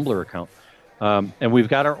have a Tumblr account. And we've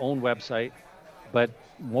got our own website,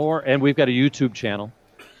 and we've got a YouTube channel.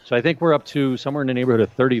 So I think we're up to somewhere in the neighborhood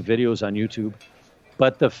of 30 videos on YouTube.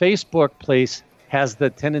 But the Facebook place has the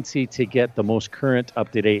tendency to get the most current,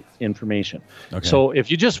 up-to-date information. Okay. So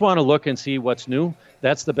if you just want to look and see what's new,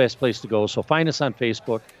 that's the best place to go. So find us on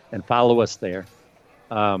Facebook and follow us there.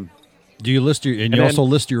 Do you list you also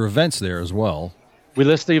list your events there as well? We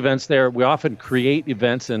list the events there. We often create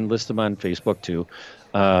events and list them on Facebook too.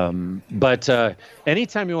 But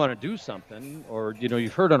anytime you want to do something, or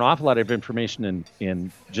you've heard an awful lot of information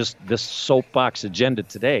in just this soapbox agenda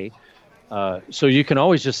today, so you can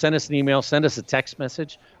always just send us an email, send us a text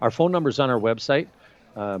message. Our phone number's on our website.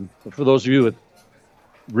 For those of you with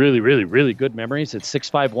really, really, really good memories, it's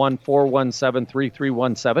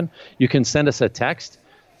 651-417-3317. You can send us a text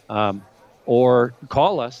or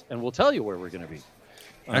call us, and we'll tell you where we're going to be.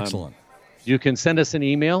 Excellent. You can send us an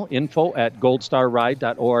email,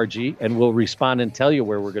 info@goldstarride.org, and we'll respond and tell you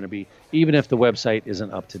where we're going to be, even if the website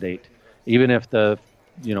isn't up to date, even if none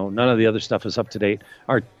of the other stuff is up to date.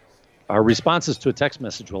 Our responses to a text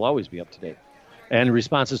message will always be up to date, and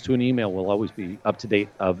responses to an email will always be up to date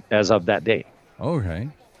as of that day. Okay.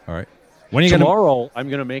 All right. Tomorrow, I'm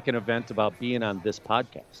going to make an event about being on this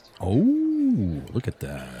podcast. Oh, look at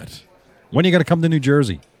that. When are you going to come to New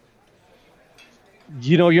Jersey?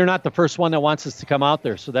 You're not the first one that wants us to come out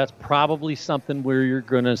there, so that's probably something where you're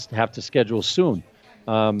going to have to schedule soon.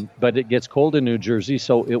 But it gets cold in New Jersey,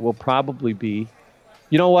 so it will probably be...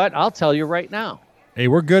 You know what? I'll tell you right now. Hey,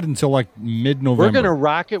 we're good until like mid-November. We're going to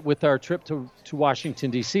rock it with our trip to Washington,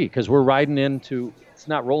 D.C., because we're riding into, it's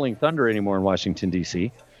not Rolling Thunder anymore in Washington,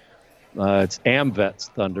 D.C. It's AmVets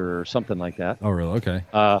Thunder or something like that. Oh, really? Okay.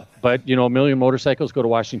 But, a million motorcycles go to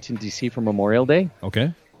Washington, D.C. for Memorial Day.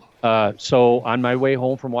 Okay. So on my way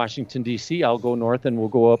home from Washington, D.C., I'll go north and we'll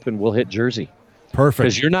go up and we'll hit Jersey. Perfect.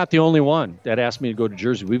 Because you're not the only one that asked me to go to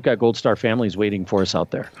Jersey. We've got Gold Star families waiting for us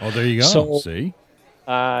out there. Oh, there you go. So, see?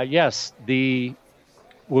 Yes,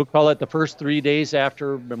 we'll call it the first 3 days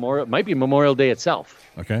after Memorial. It might be Memorial Day itself.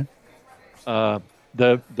 Okay.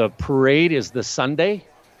 The parade is the Sunday.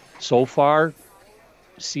 So far,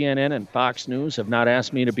 CNN and Fox News have not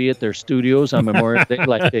asked me to be at their studios on Memorial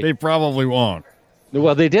Day. They probably won't.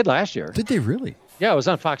 Well, they did last year. Did they really? Yeah, it was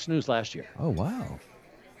on Fox News last year. Oh, wow.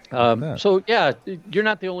 So, yeah, you're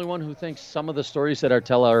not the only one who thinks some of the stories that I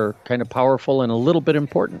tell are kind of powerful and a little bit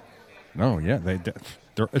important. No, yeah,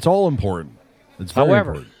 it's all important. It's very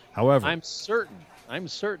important. However, I'm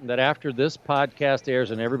certain that after this podcast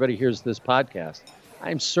airs and everybody hears this podcast,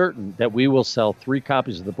 I'm certain that we will sell 3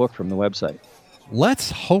 copies of the book from the website. Let's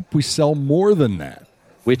hope we sell more than that.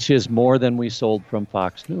 Which is more than we sold from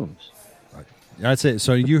Fox News. That's it.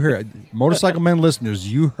 So you heard, Motorcycle Men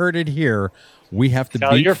listeners, you heard it here. We have to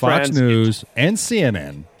beat Fox friends. News and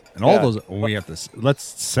CNN and all those. We have to. Let's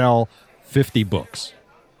sell 50 books.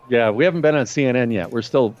 Yeah, we haven't been on CNN yet. We're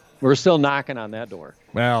still knocking on that door.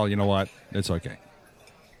 Well, you know what? It's okay.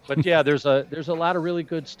 But yeah, there's a lot of really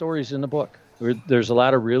good stories in the book. There's a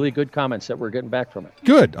lot of really good comments that we're getting back from it.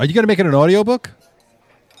 Good. Are you going to make it an audiobook?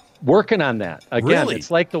 Working on that. Again, really? It's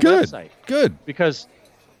like the Good. website. Good. Because,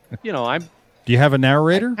 I'm... Do you have a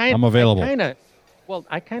narrator? I'm available.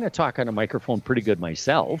 I kind of talk on a microphone pretty good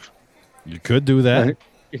myself. You could do that.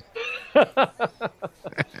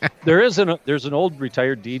 There's an old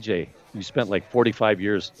retired DJ who spent like 45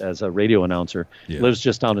 years as a radio announcer. Yeah. Lives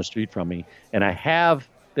just down the street from me, and I have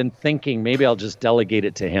been thinking maybe I'll just delegate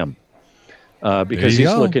it to him because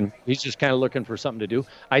he's just kind of looking for something to do.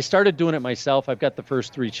 I started doing it myself. I've got the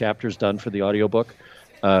first 3 chapters done for the audiobook,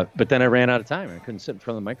 but then I ran out of time. I couldn't sit in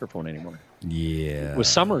front of the microphone anymore. Yeah, with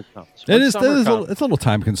summer comes. It's a little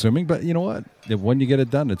time consuming, but you know what? When you get it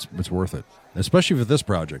done, it's worth it. Especially for this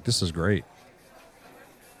project, this is great.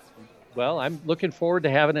 Well, I'm looking forward to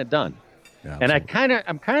having it done, yeah, and I'm kind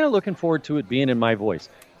of looking forward to it being in my voice.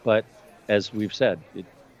 But as we've said,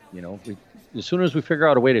 as soon as we figure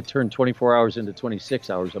out a way to turn 24 hours into 26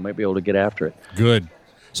 hours, I might be able to get after it. Good.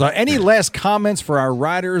 So, any last comments for our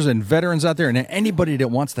riders and veterans out there, and anybody that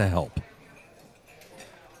wants to help?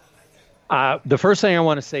 The first thing I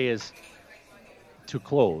want to say is, to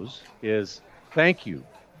close, is thank you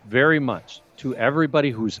very much to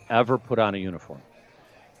everybody who's ever put on a uniform.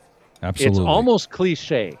 Absolutely. It's almost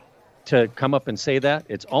cliche to come up and say that.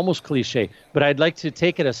 It's almost cliche. But I'd like to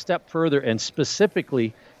take it a step further and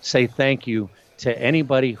specifically say thank you to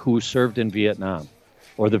anybody who served in Vietnam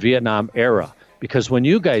or the Vietnam era. Because when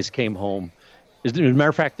you guys came home, as a matter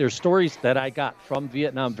of fact, there's stories that I got from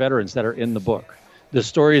Vietnam veterans that are in the book. The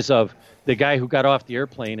stories of the guy who got off the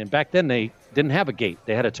airplane, and back then they didn't have a gate.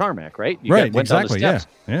 They had a tarmac, right? You went exactly, down the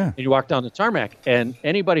steps, yeah. And you walked down the tarmac, and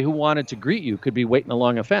anybody who wanted to greet you could be waiting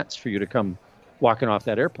along a fence for you to come walking off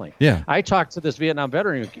that airplane. Yeah. I talked to this Vietnam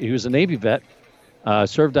veteran. He was a Navy vet,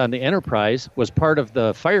 served on the Enterprise, was part of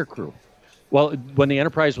the fire crew. Well, when the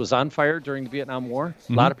Enterprise was on fire during the Vietnam War,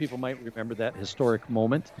 a lot of people might remember that historic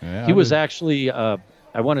moment. Yeah, he was actually, I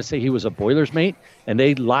want to say he was a boiler's mate, and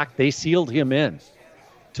they sealed him in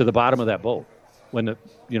to the bottom of that boat when the,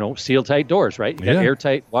 seal tight doors, right? You got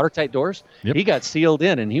airtight, watertight doors. Yep. He got sealed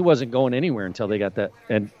in, and he wasn't going anywhere until they got that.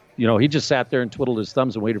 And, he just sat there and twiddled his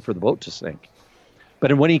thumbs and waited for the boat to sink.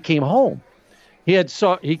 But when he came home, he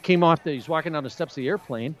came off, he's walking down the steps of the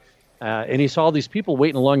airplane, and he saw all these people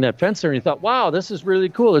waiting along that fence there, and he thought, wow, this is really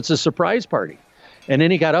cool. It's a surprise party. And then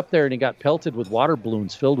he got up there, and he got pelted with water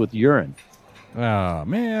balloons filled with urine. Oh,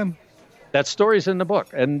 man. That story's in the book.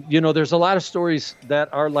 And, there's a lot of stories that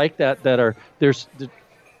are like that there's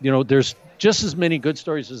just as many good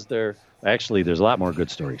stories as there's a lot more good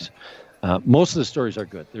stories. Most of the stories are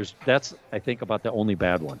good. That's, I think, about the only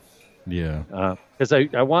bad one. Yeah. Because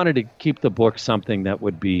I wanted to keep the book something that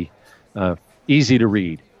would be easy to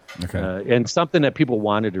read. Okay. And something that people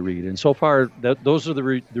wanted to read. And so far, those are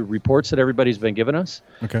the reports that everybody's been giving us.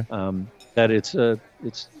 Okay. That it's a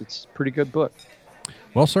pretty good book.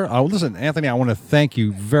 Well, sir, listen, Anthony, I want to thank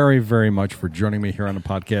you very, very much for joining me here on the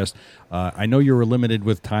podcast. I know you were limited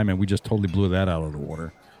with time, and we just totally blew that out of the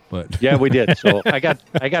water. But Yeah, we did. So I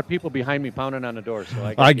got people behind me pounding on the door.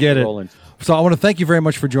 So I get it. rolling. So I want to thank you very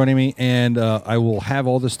much for joining me, and I will have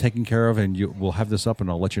all this taken care of, and we'll have this up, and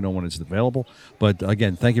I'll let you know when it's available. But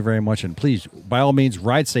again, thank you very much, and please, by all means,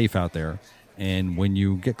 ride safe out there. And when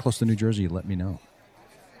you get close to New Jersey, let me know.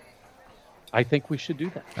 I think we should do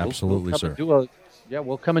that. Absolutely, we'll sir.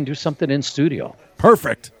 We'll come and do something in studio.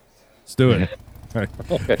 Perfect. Let's do it. All right.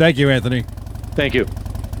 Okay. Thank you, Anthony. Thank you.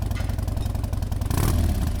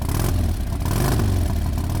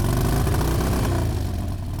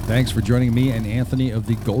 Thanks for joining me and Anthony of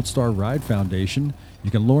the Gold Star Ride Foundation.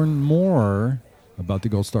 You can learn more about the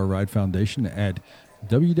Gold Star Ride Foundation at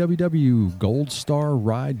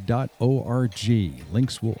www.goldstarride.org.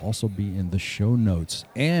 Links will also be in the show notes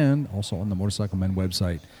and also on the Motorcycle Men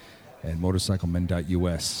website at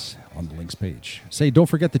motorcyclemen.us on the links page. Don't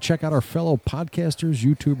forget to check out our fellow podcasters,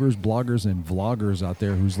 YouTubers, bloggers, and vloggers out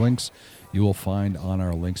there whose links you will find on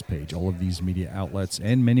our links page. All of these media outlets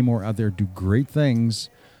and many more out there do great things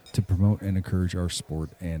to promote and encourage our sport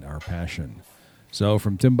and our passion. So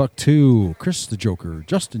from Timbuktu, Chris the Joker,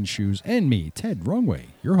 Justin Shoes, and me, Ted Wrongway,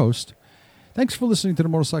 your host, thanks for listening to the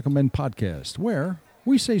Motorcycle Men podcast, where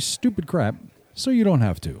we say stupid crap so you don't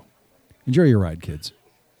have to. Enjoy your ride, kids.